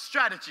God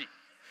strategy.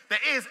 There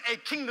is a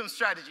kingdom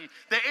strategy.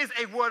 There is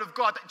a word of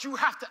God that you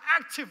have to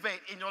activate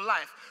in your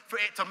life for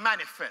it to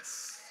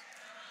manifest.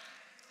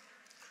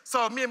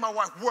 So me and my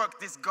wife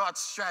worked this God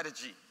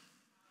strategy.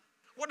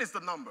 What is the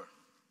number?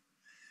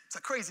 It's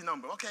a crazy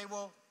number. Okay,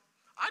 well,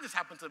 I just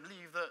happen to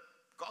believe that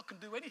God can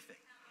do anything.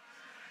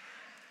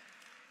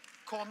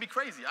 Call me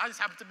crazy. I just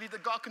happen to believe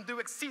that God can do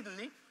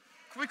exceedingly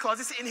because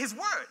it's in his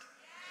word.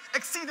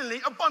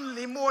 Exceedingly,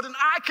 abundantly, more than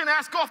I can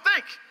ask or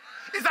think.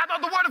 Is that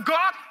not the word of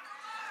God?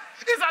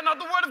 Is that not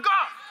the word of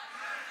God?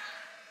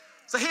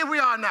 So here we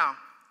are now.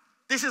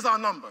 This is our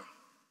number.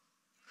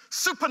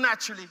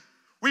 Supernaturally,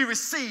 we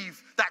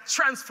receive that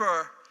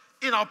transfer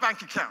in our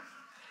bank account.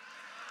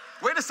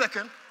 Wait a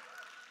second.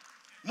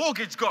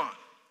 Mortgage gone.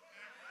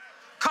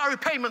 Car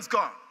repayments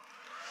gone.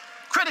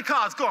 Credit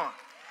cards gone.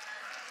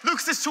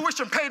 Lucas's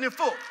tuition paid in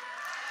full.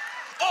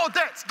 All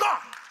debts gone.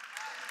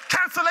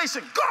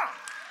 Cancellation gone.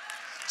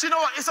 Do you know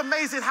what? It's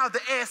amazing how the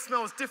air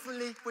smells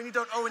differently when you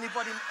don't owe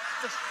anybody.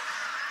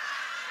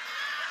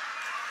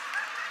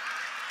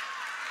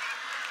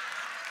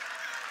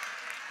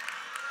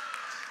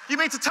 You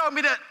mean to tell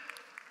me that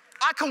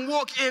I can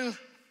walk in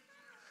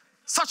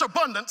such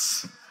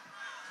abundance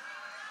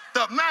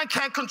that man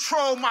can't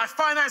control my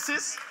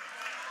finances?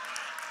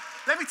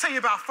 Let me tell you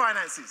about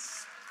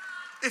finances.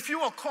 If you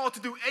are called to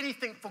do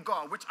anything for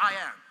God, which I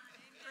am,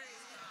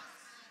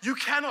 you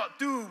cannot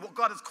do what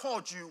God has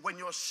called you when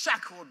you're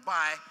shackled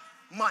by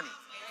money.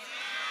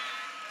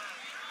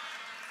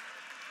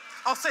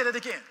 I'll say that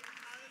again.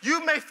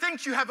 You may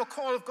think you have a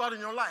call of God in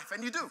your life,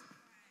 and you do.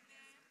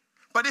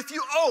 But if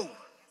you owe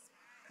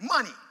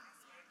money,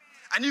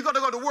 and you got to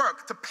go to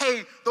work to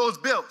pay those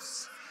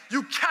bills,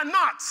 you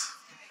cannot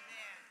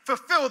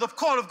fulfill the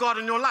call of God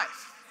in your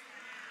life.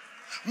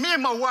 Me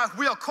and my wife,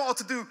 we are called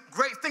to do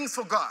great things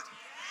for God.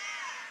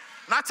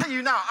 And I tell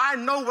you now, I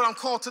know what I'm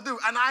called to do,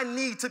 and I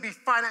need to be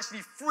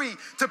financially free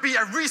to be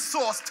a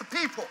resource to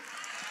people.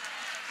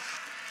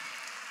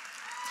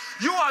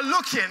 You are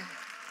looking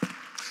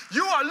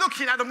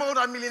at a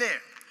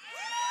multi-millionaire.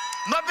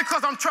 Not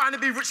because I'm trying to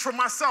be rich for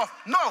myself.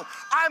 No,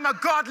 I'm a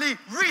godly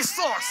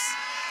resource.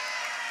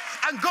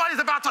 And God is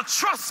about to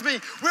trust me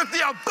with the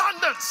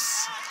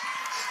abundance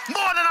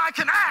more than I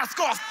can ask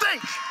or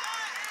think.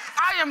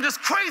 I am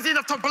just crazy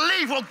enough to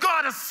believe what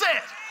God has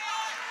said.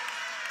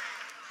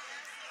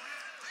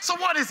 So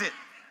what is it?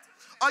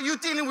 Are you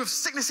dealing with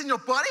sickness in your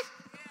body?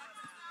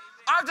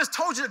 I've just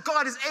told you that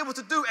God is able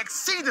to do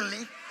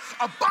exceedingly,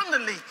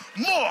 abundantly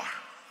more.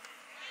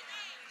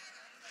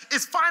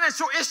 Is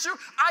financial issue?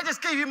 I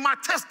just gave you my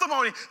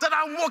testimony that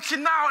I'm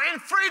walking now in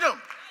freedom.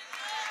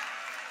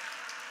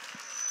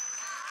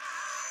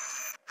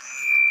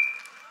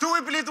 Do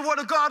we believe the word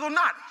of God or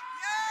not?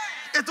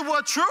 Is the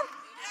word true?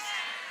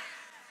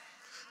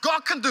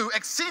 God can do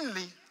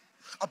exceedingly,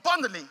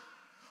 abundantly,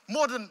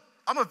 more than,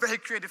 I'm a very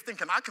creative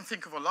thinker, and I can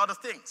think of a lot of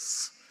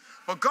things.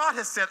 But God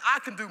has said, I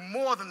can do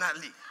more than that,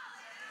 Lee.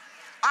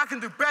 I can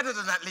do better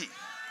than that, Lee.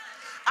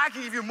 I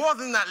can give you more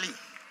than that,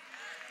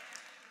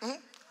 Lee.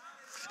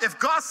 If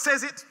God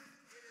says it,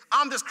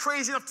 I'm just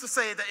crazy enough to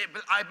say that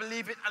I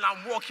believe it and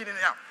I'm walking it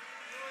out.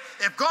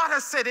 If God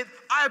has said it,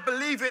 I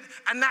believe it,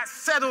 and that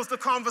settles the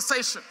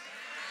conversation.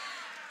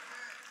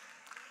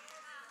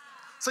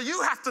 So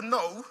you have to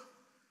know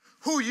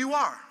who you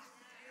are.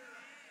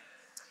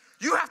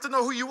 You have to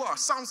know who you are.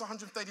 Psalms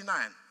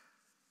 139.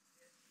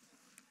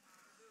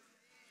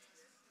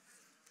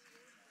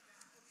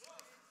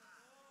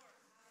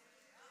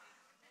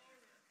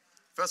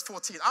 Verse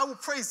 14, I will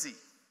praise thee,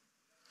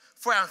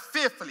 for I am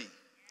fearfully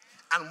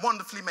and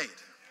wonderfully made.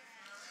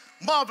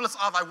 Marvelous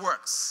are thy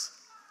works,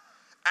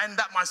 and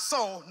that my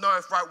soul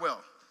knoweth right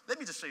well. Let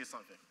me just show you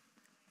something.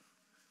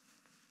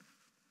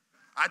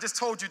 I just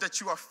told you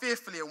that you are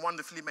fearfully and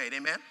wonderfully made,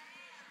 amen?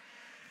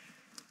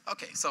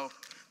 Okay, so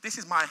this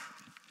is my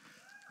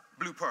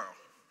blue pearl.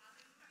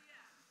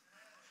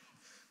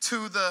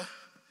 To the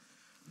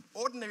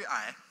ordinary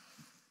eye,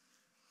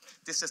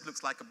 this just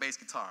looks like a bass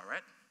guitar,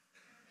 right?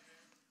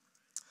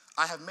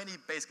 I have many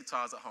bass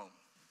guitars at home.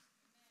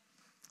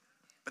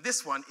 But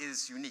this one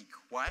is unique.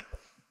 Why?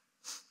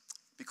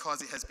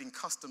 Because it has been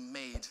custom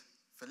made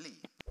for Lee.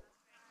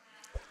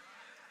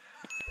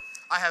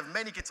 I have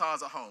many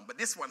guitars at home, but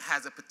this one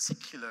has a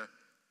particular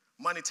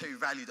monetary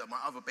value that my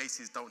other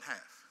basses don't have.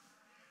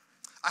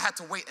 I had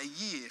to wait a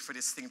year for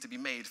this thing to be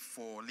made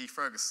for Lee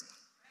Ferguson.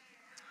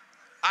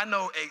 I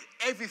know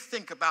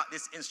everything about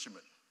this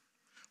instrument.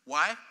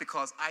 Why?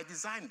 Because I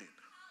designed it.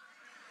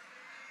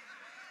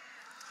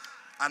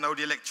 I know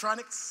the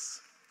electronics.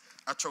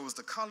 I chose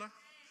the color.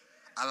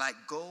 I like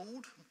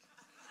gold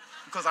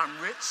because I'm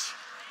rich.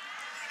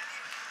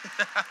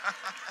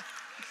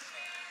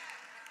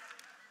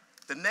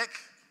 The neck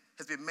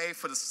has been made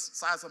for the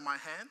size of my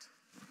hand.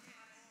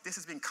 This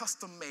has been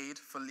custom made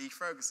for Lee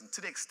Ferguson,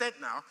 to the extent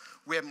now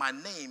where my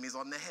name is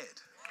on the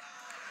head.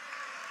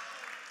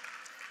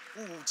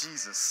 Oh,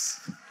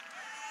 Jesus.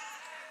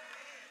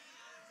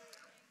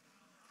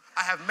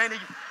 I have many...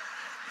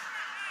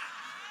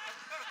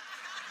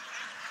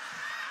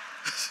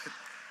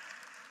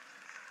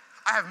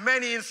 I have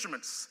many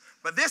instruments,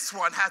 but this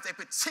one has a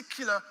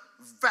particular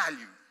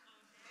value.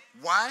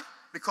 Why?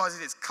 Because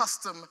it is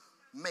custom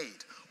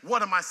made.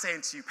 What am I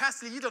saying to you?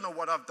 Pastor Lee, you don't know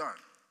what I've done.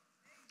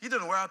 You don't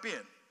know where I've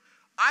been.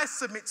 I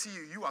submit to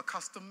you, you are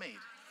custom made.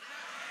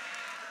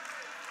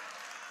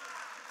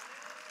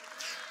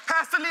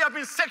 Pastor Lee, I've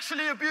been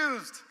sexually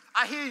abused.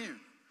 I hear you.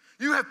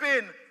 You have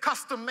been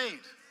custom made.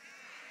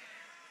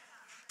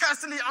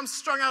 Pastor Lee, I'm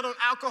strung out on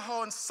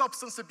alcohol and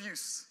substance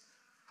abuse.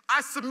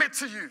 I submit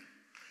to you.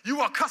 You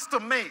are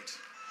custom made.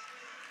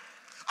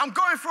 I'm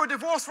going through a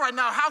divorce right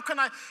now. How can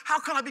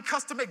I be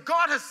custom made?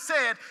 God has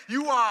said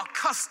you are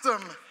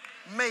custom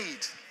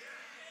made.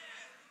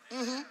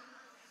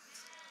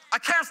 I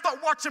can't stop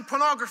watching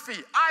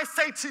pornography. I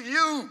say to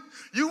you,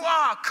 you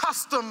are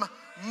custom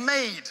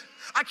made.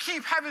 I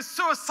keep having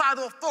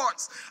suicidal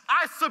thoughts.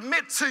 I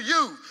submit to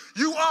you,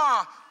 you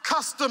are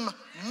custom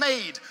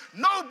made.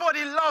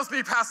 Nobody loves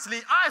me, Pastor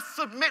Lee. I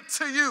submit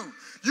to you,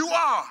 you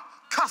are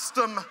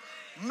custom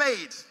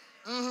made.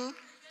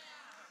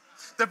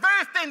 The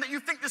very thing that you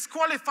think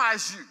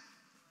disqualifies you,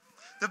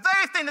 the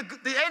very thing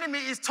that the enemy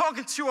is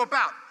talking to you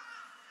about,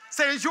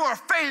 saying you're a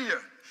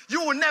failure,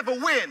 you will never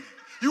win,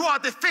 you are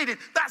defeated,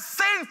 that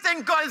same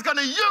thing God is going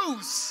to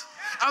use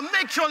and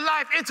make your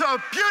life into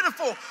a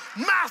beautiful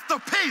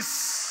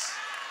masterpiece.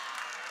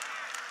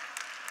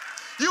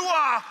 You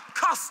are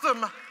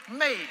custom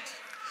made.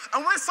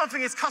 And when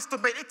something is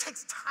custom made, it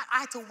takes time.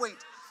 I had to wait.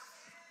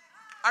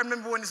 I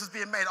remember when this was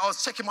being made, I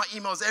was checking my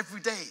emails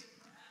every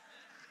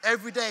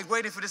day,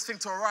 waiting for this thing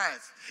to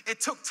arrive. It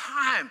took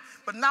time,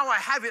 but now I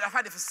have it. I've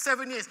had it for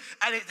 7 years,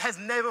 and it has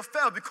never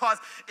failed because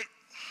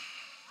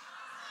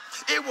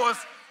it was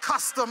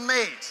custom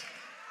made.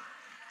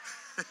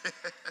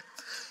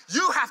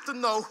 You have to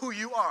know who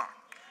you are.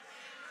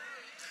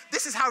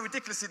 This is how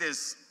ridiculous it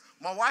is.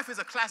 My wife is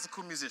a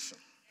classical musician,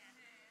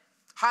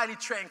 highly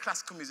trained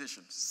classical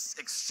musician,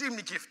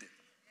 extremely gifted.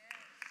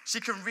 She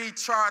can read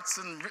charts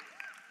and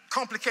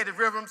complicated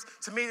rhythms.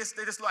 To me,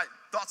 they're just like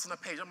dots on a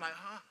page. I'm like,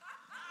 huh?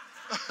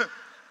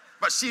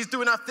 But she's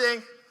doing her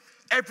thing.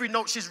 Every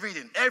note she's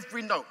reading,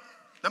 every note.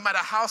 No matter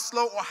how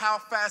slow or how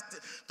fast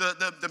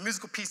the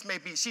musical piece may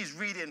be, she's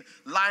reading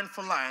line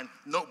for line,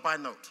 note by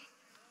note.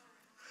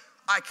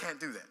 I can't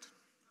do that.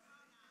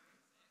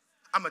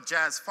 I'm a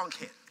jazz funk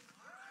head.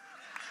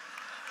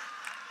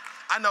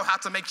 I know how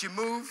to make you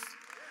move.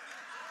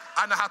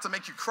 I know how to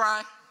make you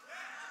cry.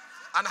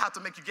 I know how to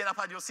make you get up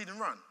out of your seat and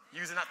run,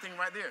 using that thing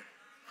right there.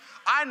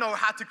 I know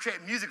how to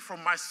create music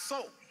from my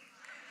soul.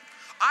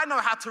 I know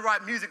how to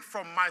write music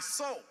from my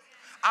soul.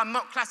 I'm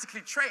not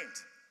classically trained.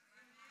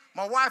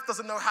 My wife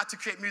doesn't know how to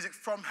create music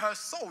from her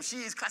soul. She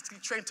is classically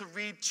trained to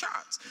read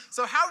charts.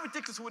 So how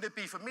ridiculous would it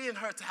be for me and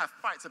her to have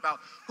fights about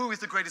who is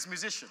the greatest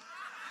musician?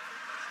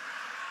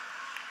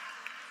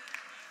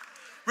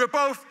 We're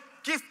both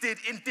gifted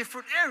in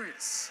different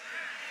areas.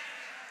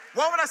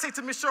 Why would I say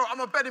to Michelle,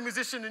 I'm a better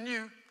musician than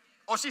you,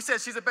 or she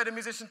says she's a better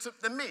musician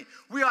than me?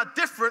 We are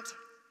different,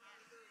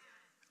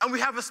 And we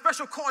have a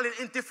special calling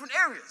in different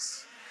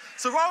areas.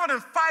 So rather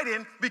than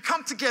fighting, we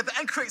come together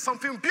and create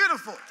something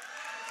beautiful.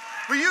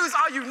 We use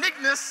our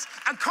uniqueness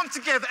and come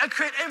together and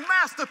create a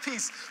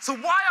masterpiece. So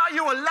why are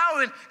you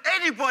allowing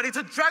anybody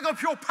to drag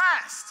up your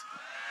past?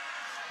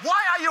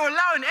 Why are you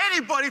allowing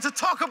anybody to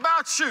talk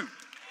about you?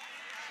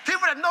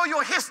 People that know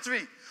your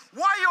history.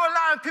 Why are you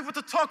allowing people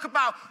to talk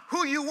about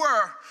who you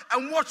were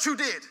and what you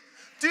did?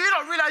 Do you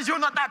not realize you're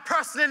not that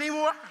person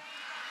anymore?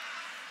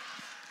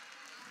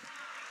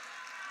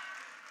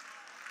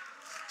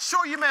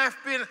 Sure, you may have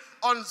been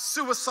on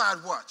suicide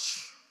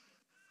watch.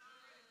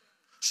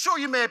 Sure,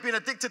 you may have been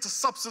addicted to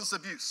substance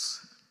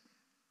abuse.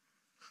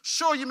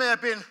 Sure, you may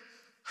have been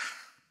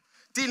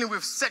dealing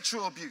with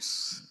sexual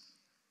abuse.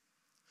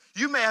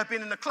 You may have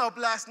been in the club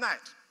last night.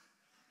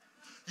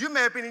 You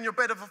may have been in your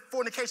bed of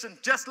fornication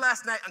just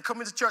last night and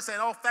coming to church saying,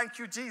 oh, thank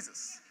you,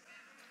 Jesus.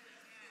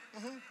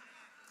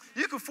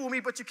 You can fool me,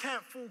 but you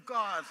can't fool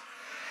God.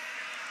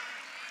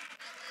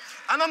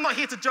 And I'm not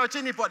here to judge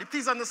anybody.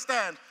 Please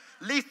understand,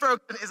 Lee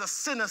Ferguson is a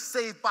sinner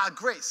saved by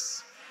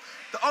grace.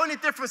 The only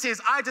difference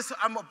is I just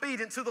am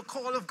obedient to the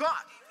call of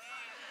God.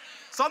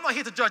 So I'm not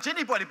here to judge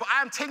anybody, but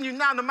I am telling you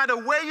now, no matter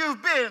where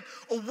you've been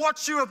or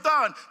what you have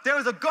done, there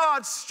is a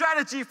God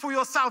strategy for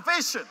your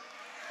salvation.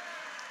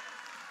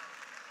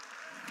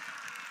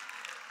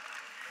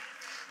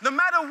 No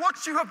matter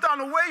what you have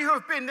done or where you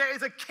have been, there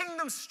is a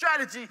kingdom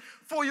strategy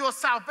for your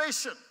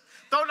salvation.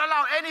 Don't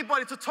allow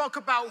anybody to talk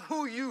about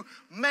who you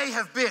may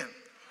have been.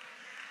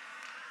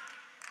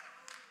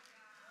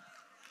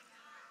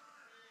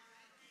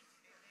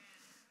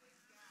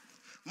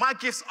 My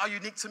gifts are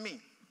unique to me.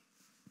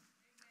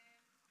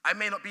 I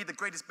may not be the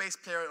greatest bass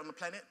player on the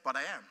planet, but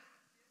I am.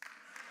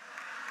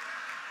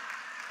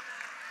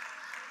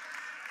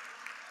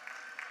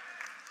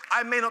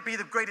 I may not be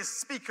the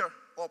greatest speaker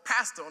or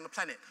pastor on the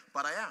planet,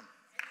 but I am.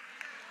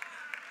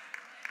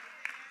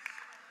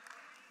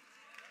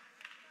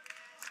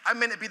 I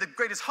may not be the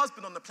greatest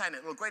husband on the planet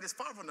or the greatest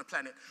father on the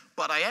planet,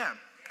 but I am.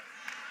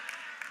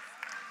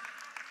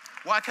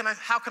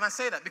 How can I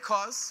say that?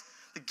 Because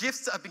the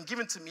gifts that have been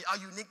given to me are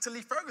unique to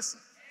Lee Ferguson.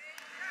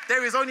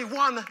 There is only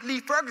one Lee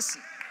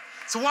Ferguson.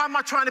 So why am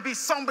I trying to be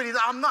somebody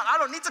that I'm not? I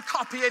don't need to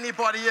copy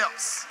anybody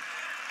else.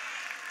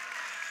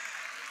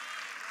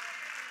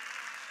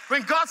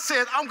 When God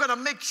said, I'm going to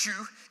make you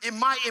in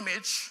my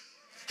image,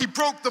 he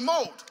broke the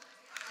mold.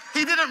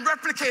 He didn't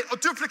replicate or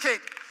duplicate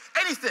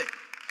anything.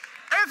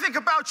 Everything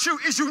about you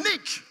is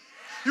unique.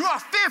 You are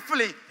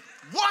fearfully,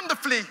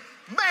 wonderfully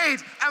made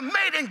and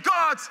made in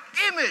God's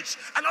image.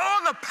 And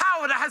all the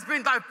power that has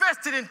been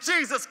divested in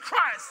Jesus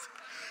Christ,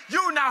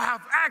 you now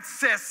have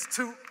access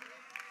to.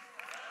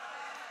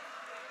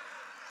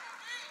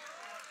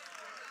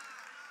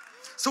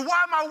 So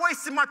why am I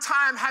wasting my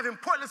time having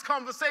pointless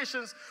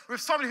conversations with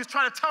somebody who's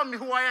trying to tell me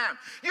who I am?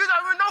 You don't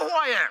even know who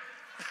I am.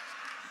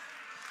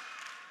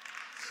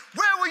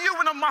 Where were you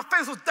when my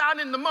face was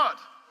down in the mud?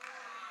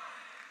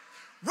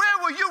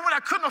 Where were you when I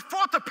couldn't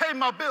afford to pay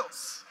my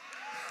bills?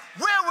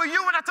 Where were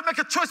you when I had to make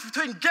a choice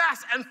between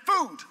gas and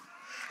food?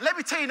 Let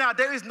me tell you now,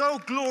 there is no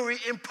glory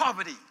in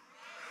poverty.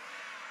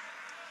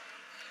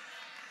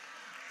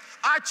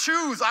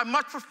 I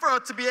much prefer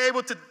to be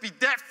able to be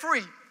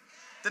debt-free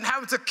than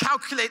having to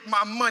calculate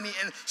my money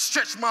and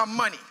stretch my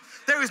money.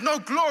 There is no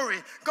glory.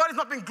 God has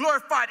not been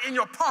glorified in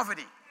your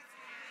poverty.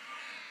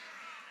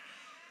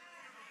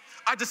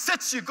 I just said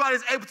to you, God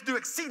is able to do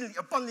exceedingly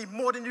abundantly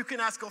more than you can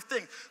ask or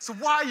think. So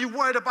why are you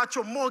worried about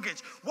your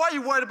mortgage? Why are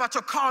you worried about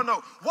your car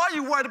note? Why are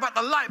you worried about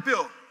the light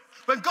bill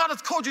when God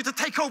has called you to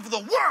take over the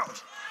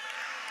world?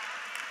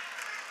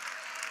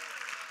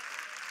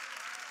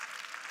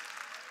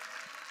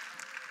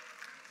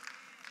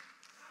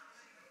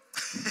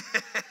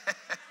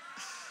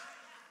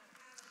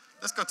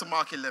 Let's go to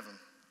Mark 11.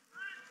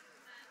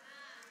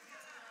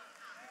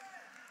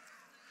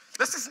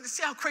 Let's just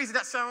see how crazy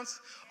that sounds.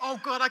 Oh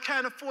God, I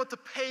can't afford to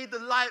pay the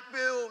light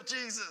bill,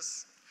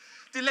 Jesus.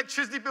 The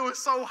electricity bill is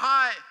so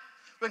high.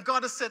 When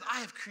God has said, I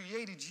have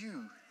created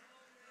you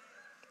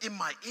in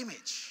my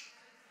image.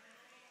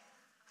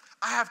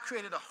 I have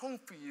created a home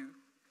for you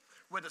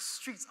where the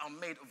streets are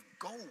made of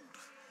gold.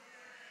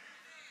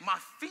 My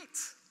feet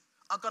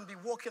are going to be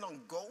walking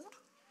on gold.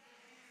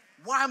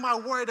 Why am I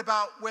worried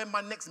about where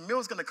my next meal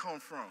is going to come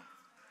from?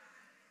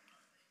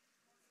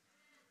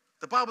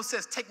 The Bible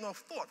says, take no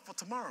thought for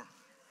tomorrow.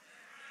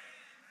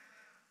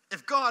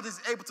 If God is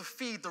able to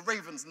feed the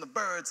ravens and the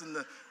birds and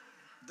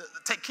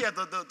take care of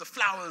the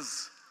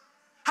flowers,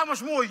 how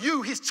much more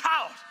you, his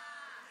child?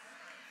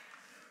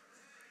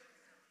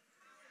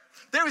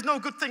 There is no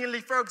good thing in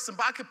Lee Ferguson,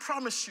 but I can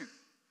promise you,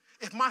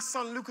 if my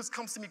son Lucas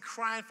comes to me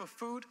crying for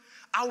food,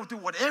 I will do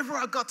whatever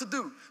I got to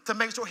do to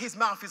make sure his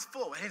mouth is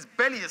full and his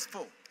belly is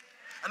full.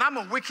 And I'm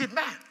a wicked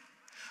man.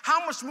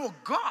 How much more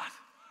God?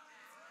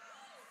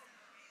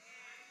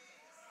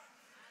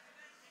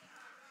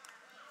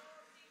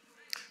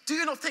 Do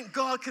you not think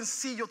God can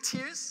see your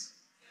tears?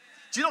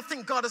 Do you not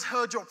think God has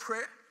heard your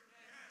prayer?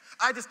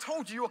 I just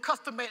told you you're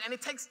custom made and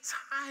it takes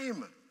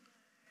time.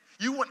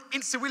 You want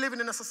instant. We're living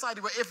in a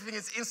society where everything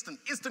is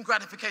instant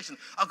gratification.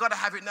 I've got to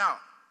have it now.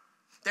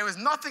 There is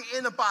nothing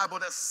in the Bible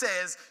that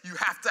says you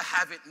have to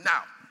have it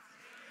now.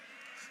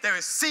 There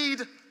is seed,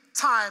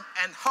 time,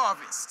 and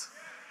harvest.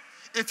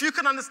 If you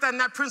can understand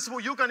that principle,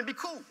 you're going to be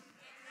cool.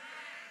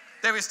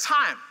 There is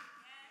time.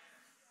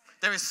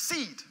 There is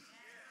seed.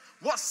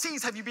 What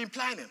seeds have you been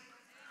planting?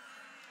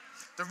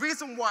 The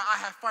reason why I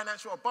have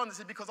financial abundance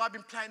is because I've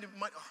been planting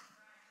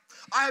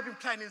I have been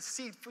planting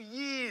seed for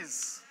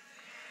years.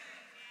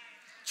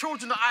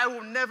 Children that I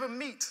will never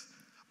meet,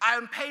 I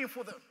am paying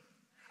for them.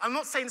 I'm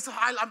not saying this,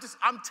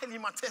 I'm telling you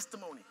my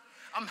testimony.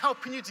 I'm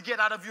helping you to get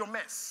out of your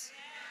mess.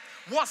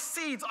 What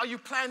seeds are you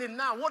planting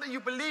now? What are you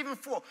believing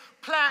for?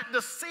 Plant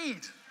the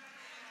seed.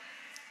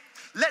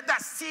 Let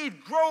that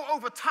seed grow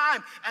over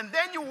time, and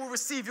then you will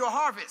receive your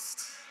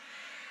harvest.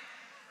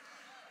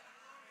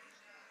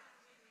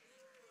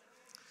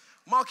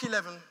 Mark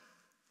 11,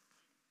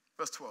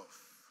 verse 12.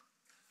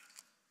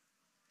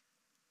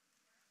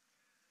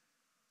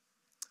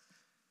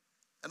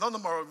 And on the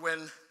morrow,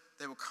 when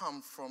they would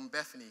come from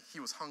Bethany, he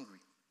was hungry.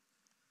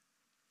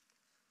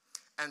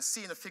 And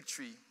seeing a fig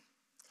tree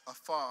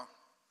afar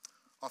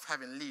off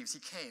having leaves, he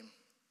came,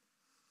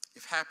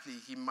 if haply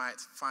he might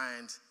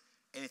find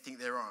anything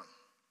thereon.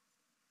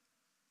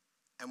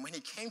 And when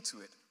he came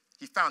to it,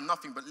 he found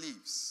nothing but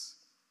leaves,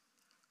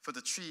 for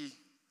the tree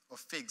of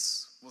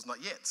figs was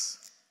not yet.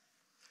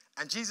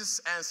 And Jesus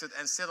answered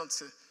and said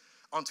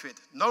unto it,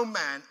 no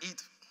man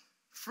eat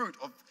fruit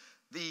of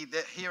thee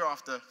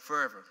hereafter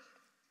forever.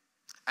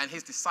 And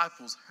his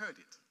disciples heard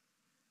it.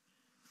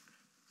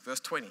 Verse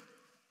 20.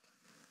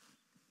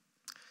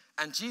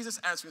 And Jesus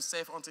answering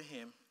saith unto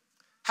him,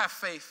 have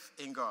faith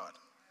in God.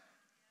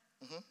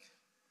 Let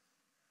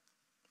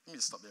me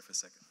just stop there for a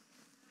second.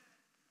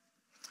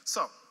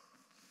 So,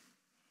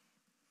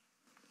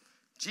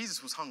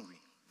 Jesus was hungry.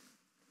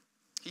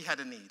 He had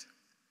a need.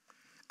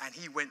 And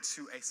he went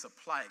to a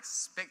supply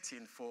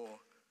expecting for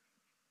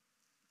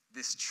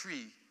this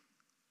tree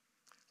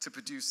to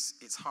produce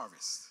its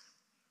harvest.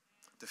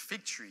 The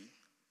fig tree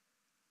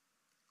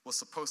was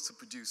supposed to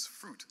produce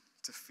fruit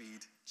to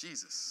feed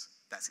Jesus.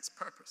 That's its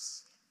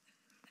purpose.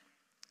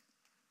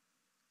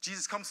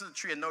 Jesus comes to the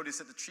tree and noticed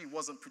that the tree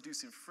wasn't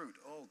producing fruit.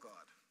 Oh, God.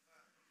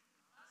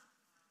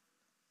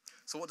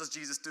 So what does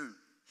Jesus do?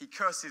 He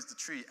curses the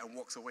tree and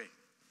walks away.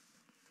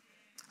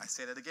 I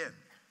say that again.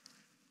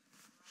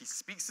 He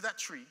speaks to that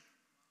tree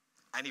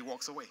and he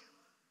walks away.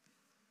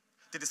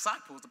 The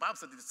disciples, the Bible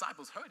said the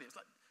disciples heard it. It's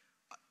like,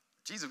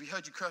 Jesus, we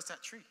heard you curse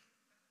that tree.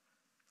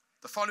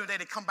 The following day,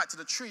 they come back to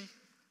the tree,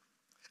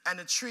 and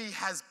the tree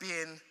has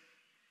been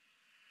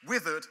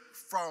withered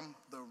from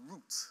the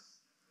root.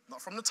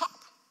 Not from the top.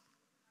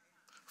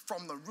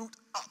 From the root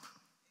up.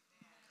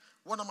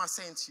 What am I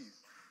saying to you?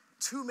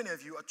 Too many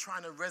of you are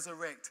trying to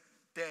resurrect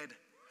dead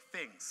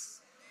things.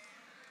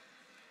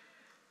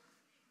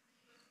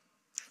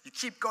 You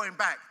keep going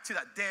back to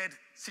that dead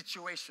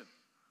situation.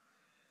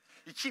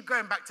 You keep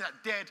going back to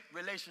that dead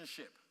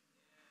relationship.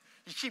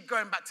 You keep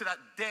going back to that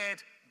dead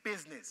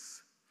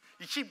business.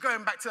 You keep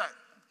going back to that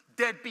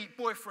deadbeat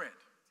boyfriend.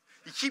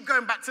 You keep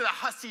going back to that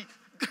hussy,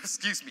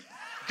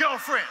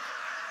 girlfriend.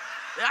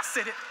 Yeah, I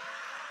said it.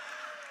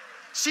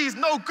 She's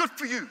no good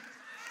for you,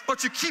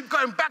 but you keep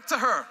going back to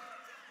her.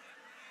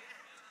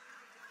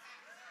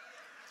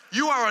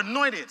 You are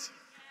anointed.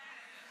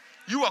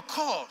 You are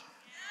called.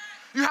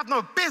 You have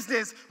no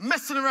business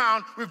messing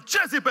around with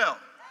Jezebel.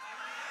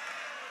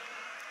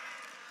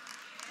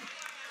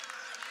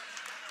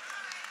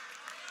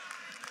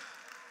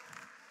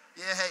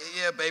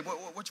 Yeah, babe,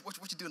 what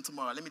you doing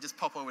tomorrow? Let me just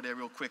pop over there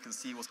real quick and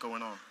see what's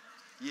going on.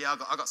 Yeah,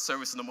 I got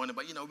service in the morning,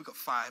 but we got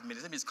 5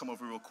 minutes. Let me just come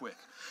over real quick.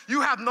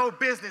 You have no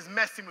business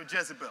messing with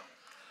Jezebel.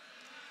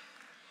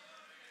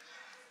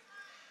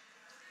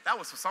 That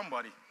was for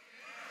somebody.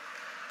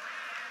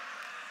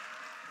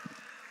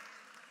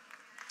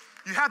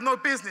 You have no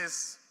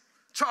business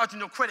charging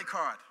your credit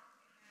card,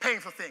 paying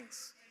for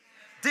things,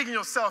 digging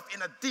yourself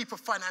in a deeper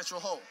financial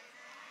hole.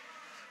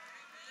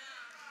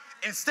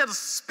 Instead of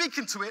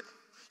speaking to it,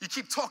 you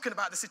keep talking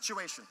about the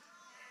situation.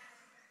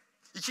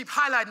 You keep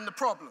highlighting the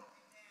problem.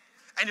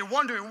 And you're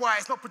wondering why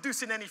it's not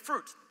producing any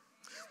fruit.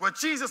 Well,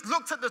 Jesus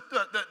looked at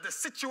the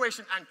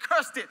situation and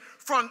cursed it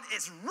from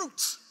its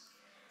roots.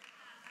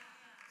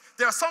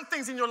 There are some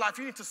things in your life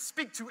you need to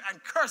speak to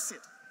and curse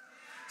it.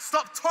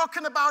 Stop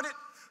talking about it.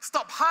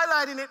 Stop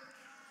highlighting it.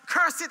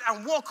 Curse it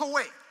and walk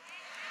away.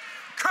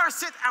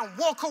 Curse it and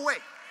walk away.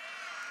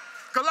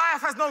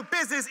 Goliath has no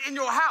business in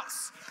your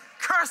house.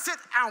 Curse it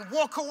and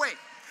walk away.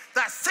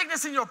 That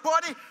sickness in your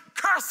body,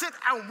 curse it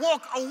and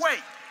walk away.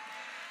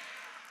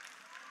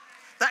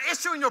 That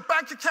issue in your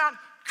bank account,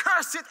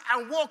 curse it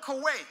and walk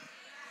away.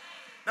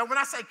 Now, when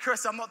I say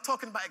curse, I'm not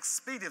talking about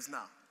expletives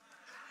now.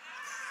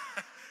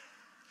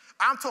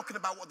 I'm talking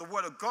about what the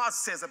Word of God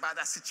says about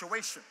that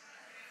situation.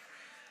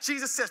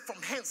 Jesus says, from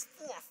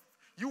henceforth,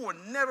 you will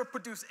never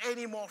produce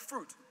any more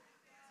fruit.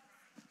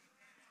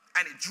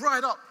 And it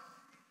dried up.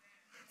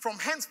 From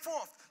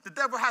henceforth, the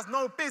devil has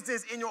no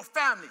business in your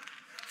family.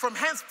 From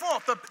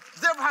henceforth, the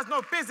devil has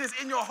no business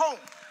in your home.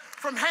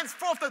 From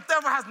henceforth, the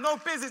devil has no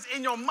business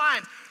in your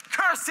mind.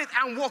 Curse it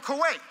and walk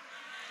away.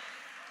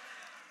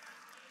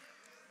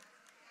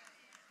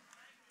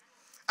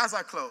 As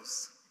I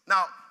close,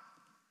 now,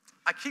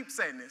 I keep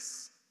saying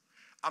this.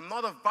 I'm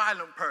not a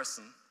violent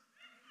person,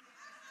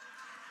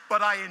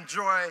 but I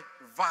enjoy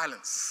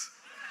violence.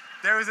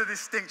 There is a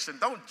distinction.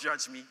 Don't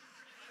judge me.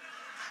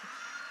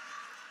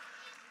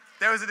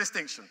 There is a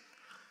distinction.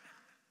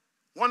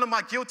 One of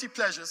my guilty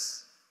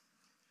pleasures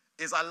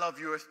is I love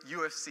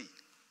UFC.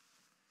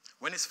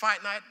 When it's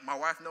fight night, my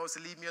wife knows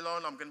to leave me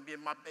alone. I'm going to be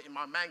in my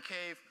man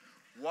cave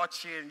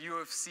watching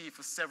UFC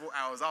for several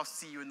hours. I'll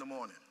see you in the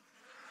morning.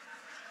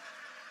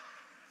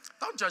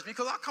 Don't judge me,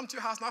 because I'll come to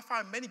your house and I'll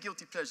find many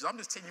guilty pleasures. I'm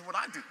just telling you what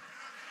I do.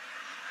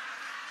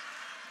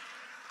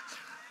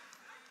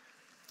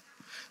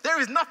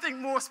 There is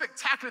nothing more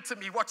spectacular to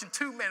me watching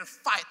two men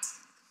fight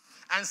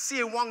and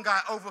seeing one guy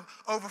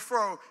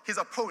overthrow his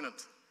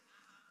opponent,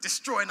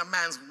 destroying a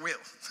man's will.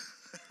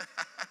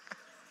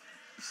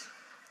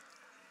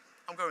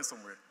 I'm going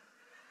somewhere.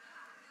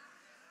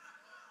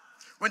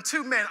 When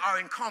two men are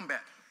in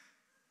combat,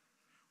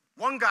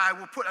 one guy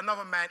will put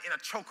another man in a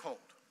chokehold.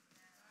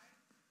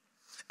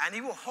 And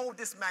he will hold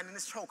this man in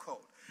this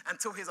chokehold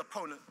until his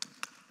opponent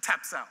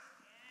taps out.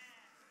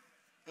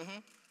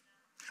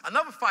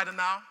 Another fighter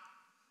now,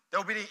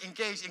 they'll be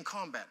engaged in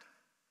combat.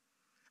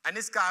 And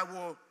this guy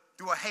will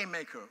do a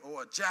haymaker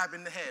or a jab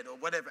in the head or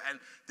whatever, and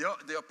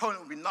the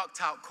opponent will be knocked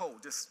out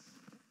cold. Just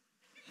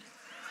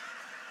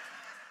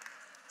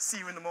see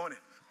you in the morning.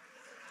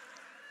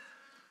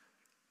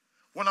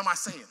 What am I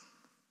saying?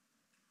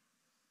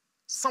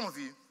 Some of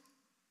you,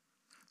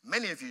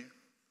 many of you,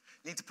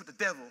 need to put the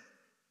devil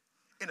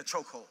in a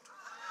chokehold.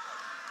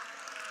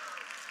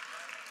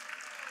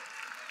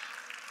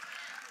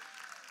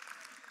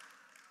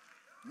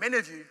 Many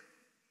of you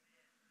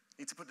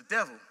need to put the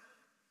devil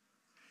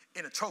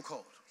in a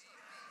chokehold.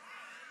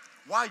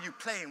 Why are you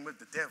playing with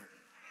the devil?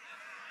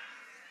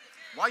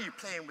 Why are you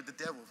playing with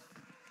the devil?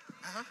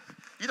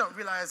 You don't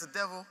realize the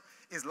devil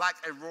is like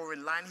a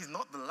roaring lion. He's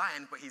not the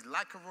lion, but he's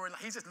like a roaring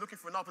lion. He's just looking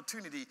for an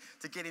opportunity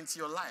to get into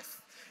your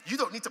life. You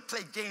don't need to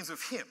play games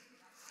with him.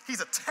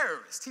 He's a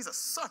terrorist. He's a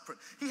serpent.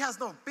 He has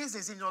no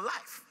business in your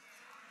life.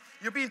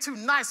 You're being too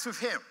nice with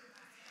him.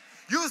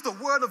 Use the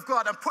word of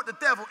God and put the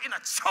devil in a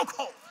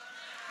chokehold.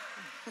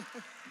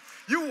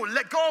 You will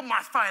let go of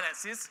my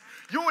finances.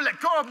 You will let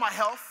go of my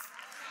health.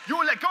 You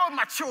will let go of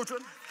my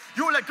children.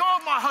 You will let go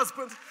of my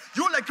husband.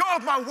 You will let go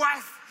of my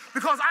wife,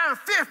 because I am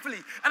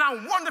fearfully and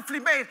I'm wonderfully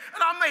made,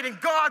 and I'm made in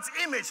God's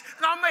image,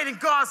 and I'm made in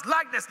God's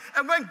likeness.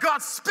 And when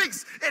God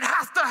speaks, it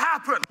has to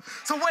happen.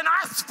 So when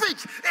I speak,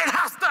 it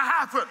has to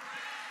happen.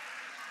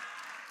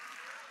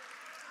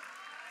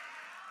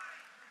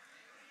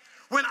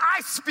 When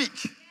I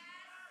speak,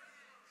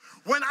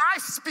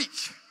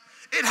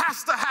 it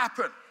has to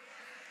happen.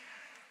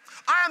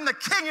 I am the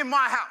king in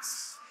my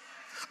house.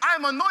 I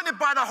am anointed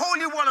by the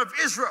Holy One of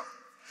Israel.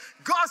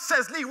 God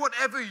says, Lee,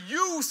 whatever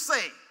you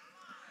say,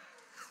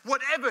 I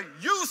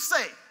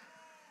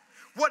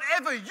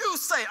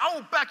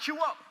will back you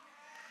up.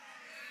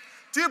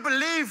 Do you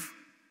believe?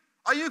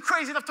 Are you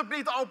crazy enough to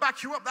believe that I'll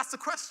back you up? That's the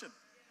question.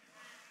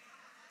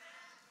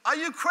 Are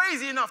you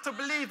crazy enough to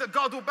believe that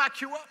God will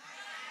back you up?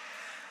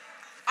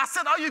 I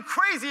said, are you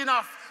crazy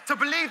enough to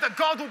believe that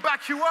God will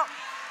back you up?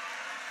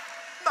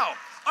 No.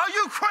 Are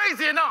you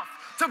crazy enough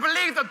to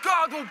believe that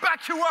God will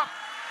back you up?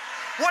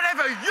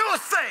 Whatever you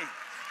say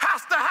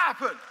has to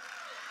happen.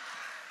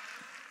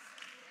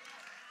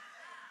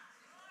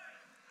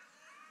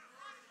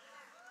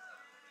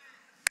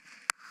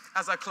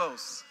 As I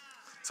close,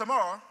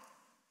 tomorrow,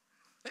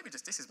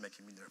 this is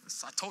making me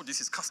nervous. I told you this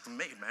is custom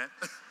made, man.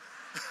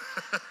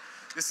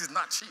 This is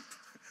not cheap.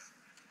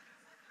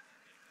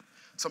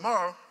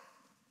 Tomorrow,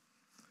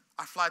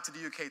 I fly to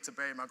the UK to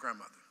bury my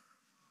grandmother.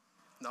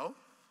 No?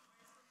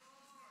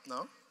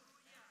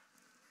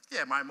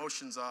 Yeah, my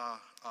emotions are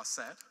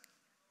sad.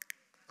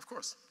 Of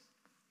course.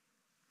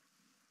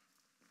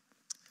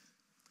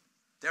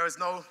 There is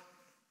no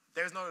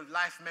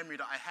life memory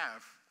that I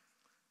have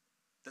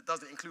that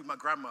doesn't include my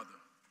grandmother.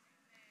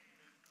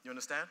 You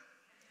understand?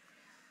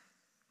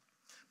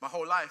 My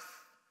whole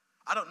life,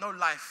 I don't know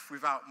life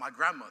without my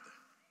grandmother.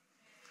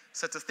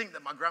 So to think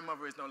that my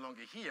grandmother is no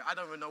longer here, I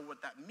don't even know what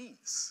that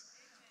means.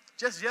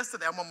 Just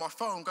yesterday, I'm on my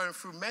phone going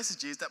through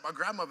messages that my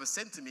grandmother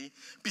sent to me.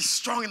 Be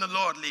strong in the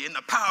Lord, Lee, in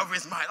the power of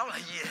his might. I'm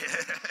like,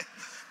 yeah.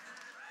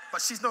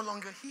 But she's no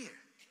longer here.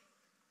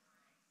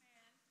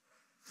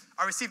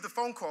 I received a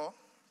phone call,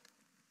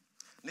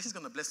 and this is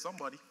going to bless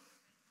somebody.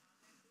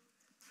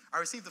 I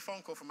received a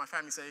phone call from my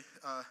family say,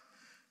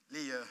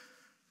 Lee,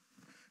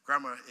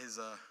 grandma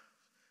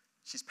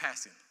she's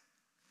passing.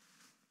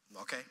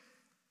 Okay.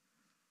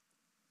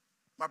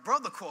 My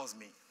brother calls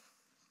me.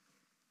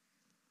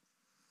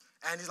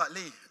 And he's like,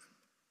 Lee,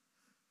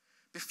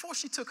 before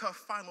she took her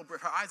final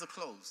breath, her eyes are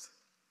closed.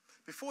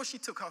 Before she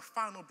took her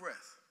final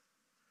breath,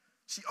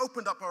 she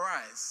opened up her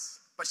eyes,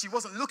 but she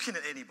wasn't looking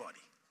at anybody.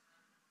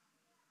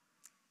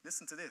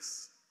 Listen to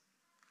this.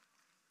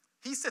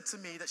 He said to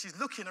me that she's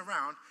looking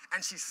around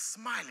and she's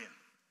smiling.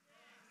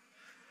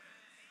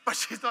 but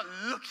she's not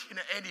looking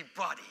at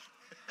anybody.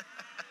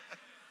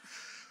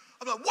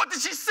 I'm like, what did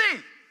she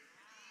see?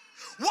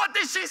 What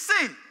did she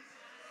see?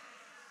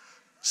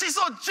 She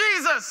saw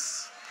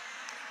Jesus.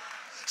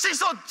 She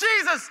saw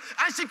Jesus,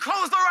 and she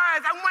closed her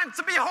eyes and went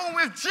to be home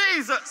with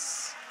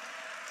Jesus.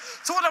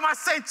 So what am I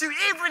saying to you?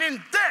 Even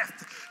in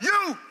death,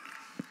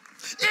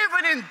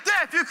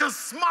 you can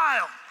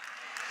smile.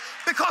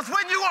 Because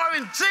when you are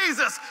in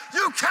Jesus,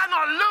 you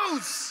cannot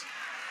lose.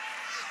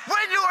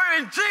 When you are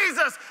in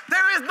Jesus,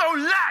 there is no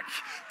lack.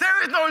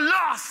 There is no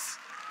loss.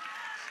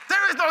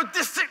 There is no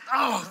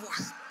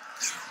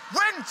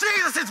when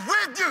Jesus is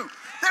with you,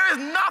 there is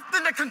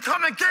nothing that can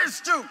come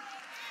against you.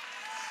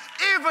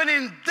 Even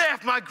in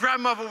death, my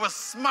grandmother was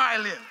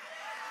smiling.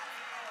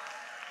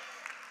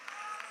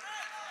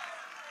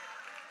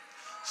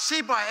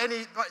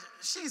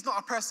 She's not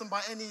a person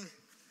by any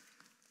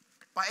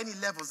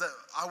levels that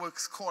I would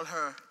call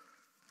her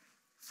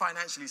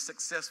financially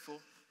successful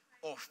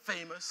or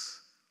famous.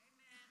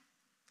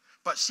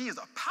 But she is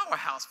a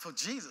powerhouse for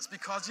Jesus,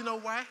 because you know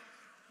why?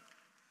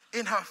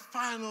 In her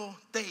final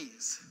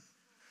days,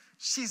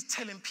 she's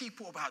telling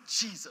people about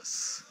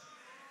Jesus.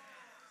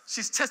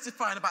 She's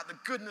testifying about the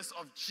goodness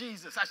of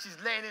Jesus as she's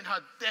laying in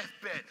her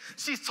deathbed.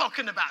 She's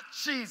talking about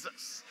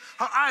Jesus.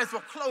 Her eyes were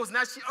closed, and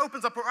as she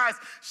opens up her eyes,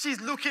 she's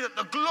looking at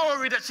the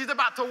glory that she's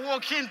about to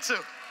walk into.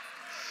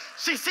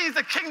 She sees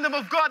the kingdom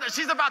of God that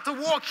she's about to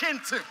walk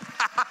into.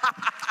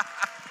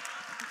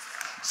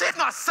 She's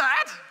not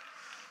sad.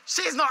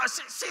 She's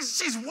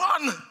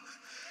won.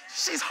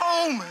 She's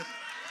home.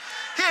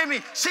 Hear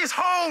me, she's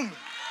home.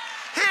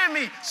 Hear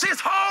me, she's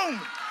home.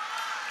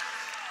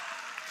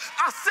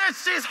 I said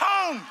she's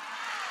home.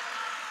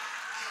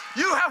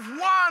 You have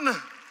won.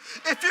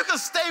 If you can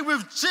stay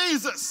with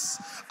Jesus,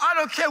 I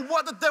don't care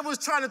what the devil is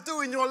trying to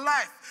do in your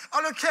life.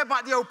 I don't care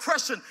about the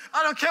oppression.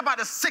 I don't care about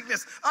the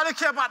sickness. I don't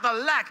care about the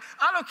lack.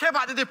 I don't care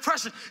about the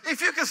depression.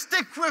 If you can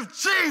stick with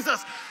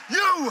Jesus,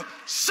 you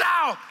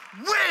shall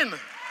win.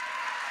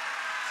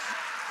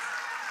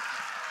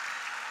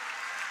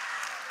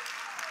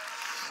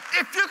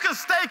 If you can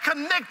stay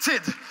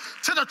connected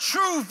to the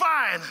true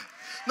vine,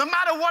 no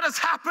matter what has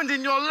happened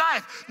in your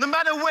life, no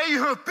matter where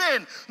you have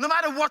been, no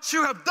matter what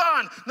you have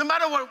done, no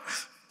matter what,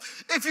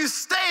 if you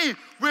stay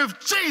with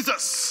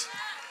Jesus,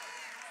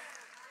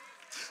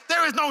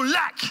 there is no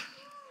lack,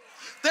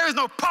 there is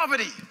no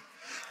poverty,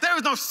 there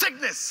is no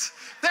sickness,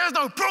 there is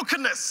no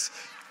brokenness.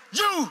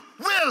 You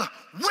will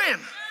win.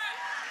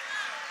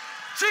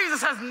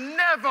 Jesus has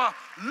never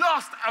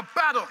lost a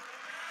battle.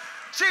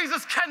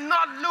 Jesus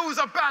cannot lose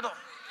a battle.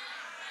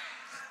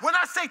 When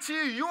I say to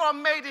you, you are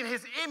made in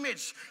his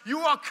image, you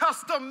are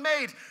custom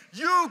made,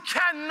 you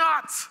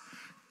cannot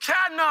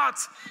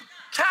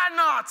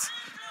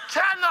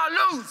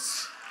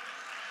lose.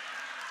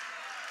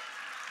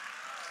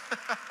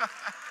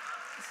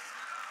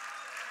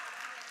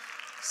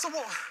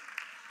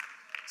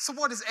 So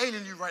what is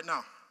ailing you right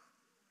now?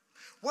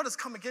 What has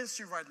come against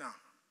you right now?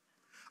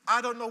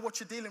 I don't know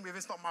what you're dealing with.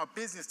 It's not my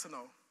business to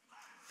know.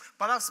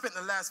 But I've spent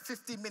the last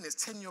 15 minutes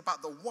telling you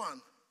about the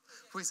one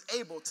who is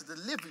able to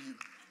deliver you.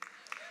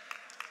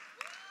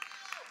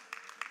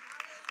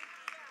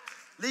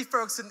 Lee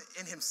Ferguson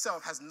in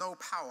himself has no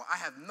power. I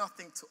have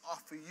nothing to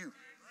offer you.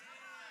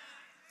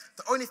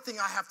 The only thing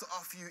I have to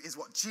offer you is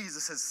what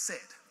Jesus has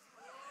said.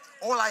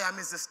 All I am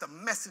is just a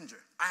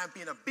messenger. I am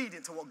being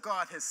obedient to what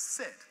God has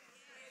said.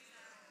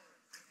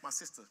 My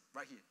sister,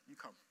 right here, you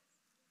come.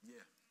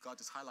 Yeah, God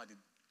just highlighted.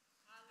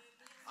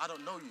 I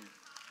don't know you.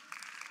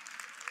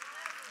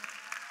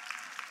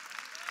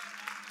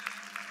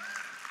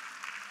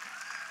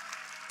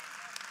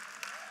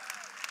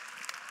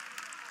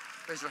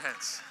 Raise your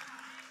hands.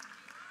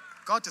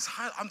 God just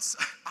highlighted.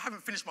 I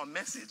haven't finished my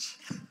message.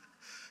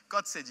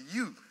 God said,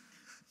 you.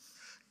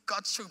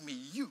 God showed me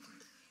you.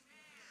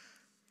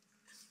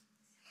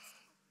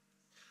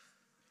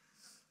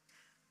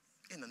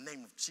 In the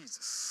name of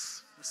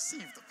Jesus,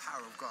 receive the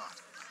power of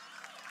God.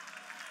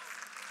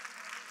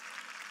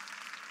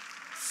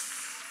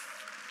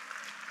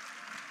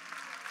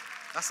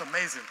 That's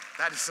amazing.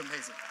 That is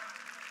amazing.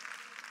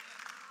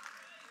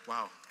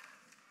 Wow.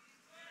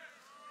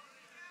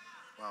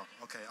 Wow.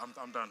 Okay,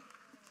 I'm done.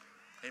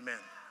 Amen.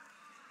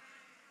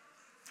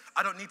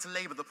 I don't need to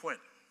labor the point.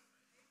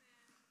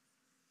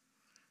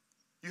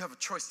 You have a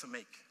choice to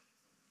make.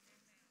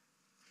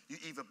 You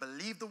either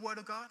believe the word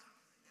of God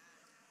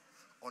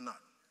or not.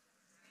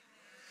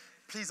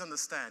 Please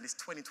understand, it's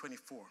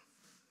 2024.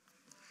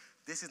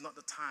 This is not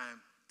the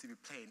time to be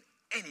playing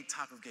any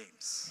type of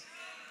games.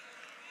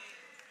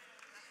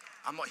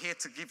 I'm not here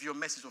to give you a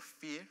message of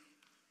fear,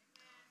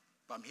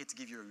 but I'm here to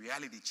give you a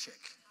reality check.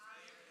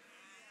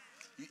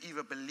 You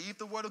either believe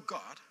the word of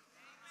God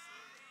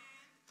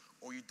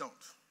or you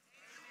don't.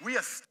 We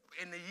are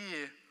in the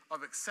year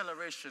of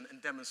acceleration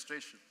and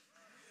demonstration.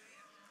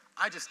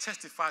 I just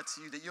testified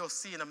to you that you're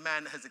seeing a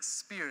man that has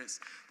experienced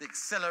the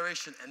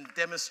acceleration and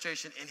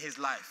demonstration in his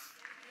life.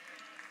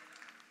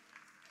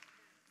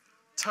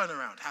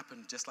 Turnaround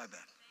happened just like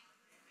that.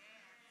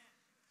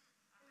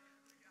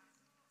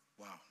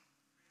 Wow.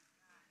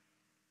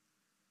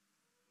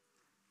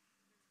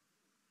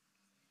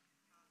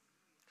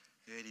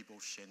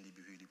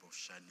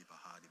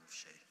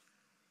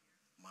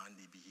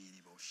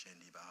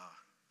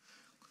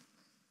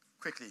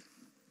 Quickly,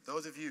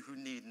 those of you who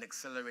need an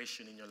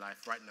acceleration in your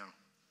life right now,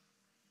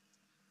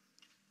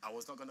 I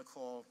was not going to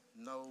call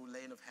no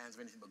laying of hands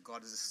or anything, but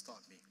God has just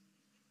stopped me.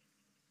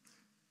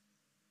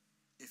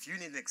 If you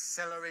need an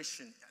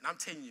acceleration, and I'm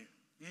telling you,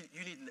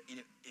 you need an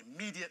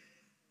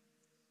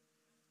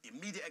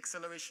immediate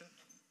acceleration,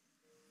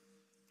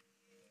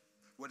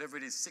 whatever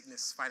it is,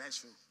 sickness,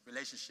 financial,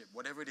 relationship,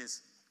 whatever it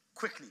is,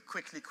 quickly.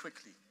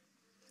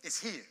 It's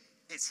here.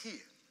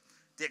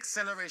 The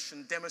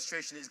acceleration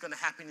demonstration is going to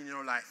happen in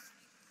your life.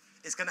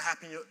 It's going to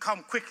happen.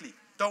 Come quickly.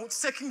 Don't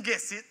second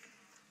guess it.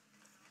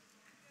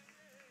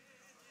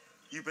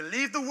 You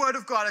believe the word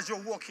of God as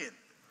you're walking.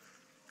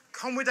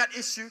 Come with that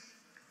issue.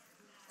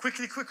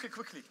 Quickly.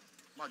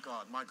 My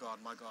God. Hey,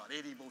 my God.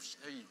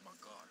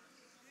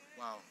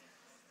 Wow.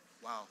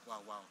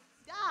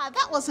 God,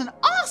 that was an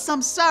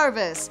awesome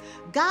service.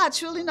 God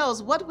truly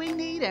knows what we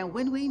need and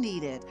when we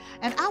need it.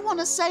 And I want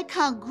to say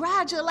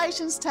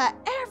congratulations to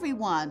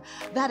everyone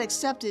that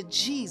accepted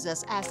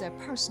Jesus as their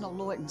personal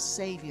Lord and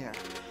Savior.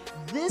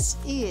 This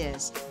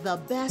is the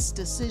best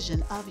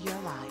decision of your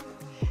life.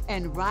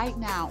 And right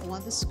now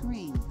on the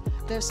screen,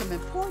 there's some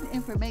important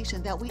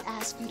information that we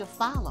ask you to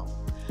follow.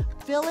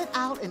 Fill it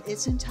out in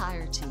its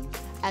entirety,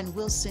 and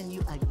we'll send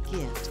you a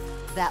gift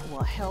that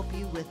will help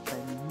you with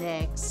the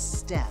next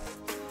step.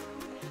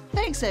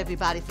 Thanks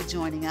everybody for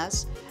joining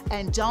us,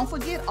 and don't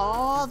forget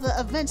all the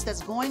events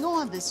that's going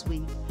on this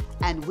week,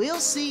 and we'll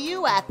see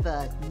you at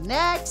the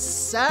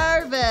next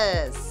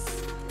service.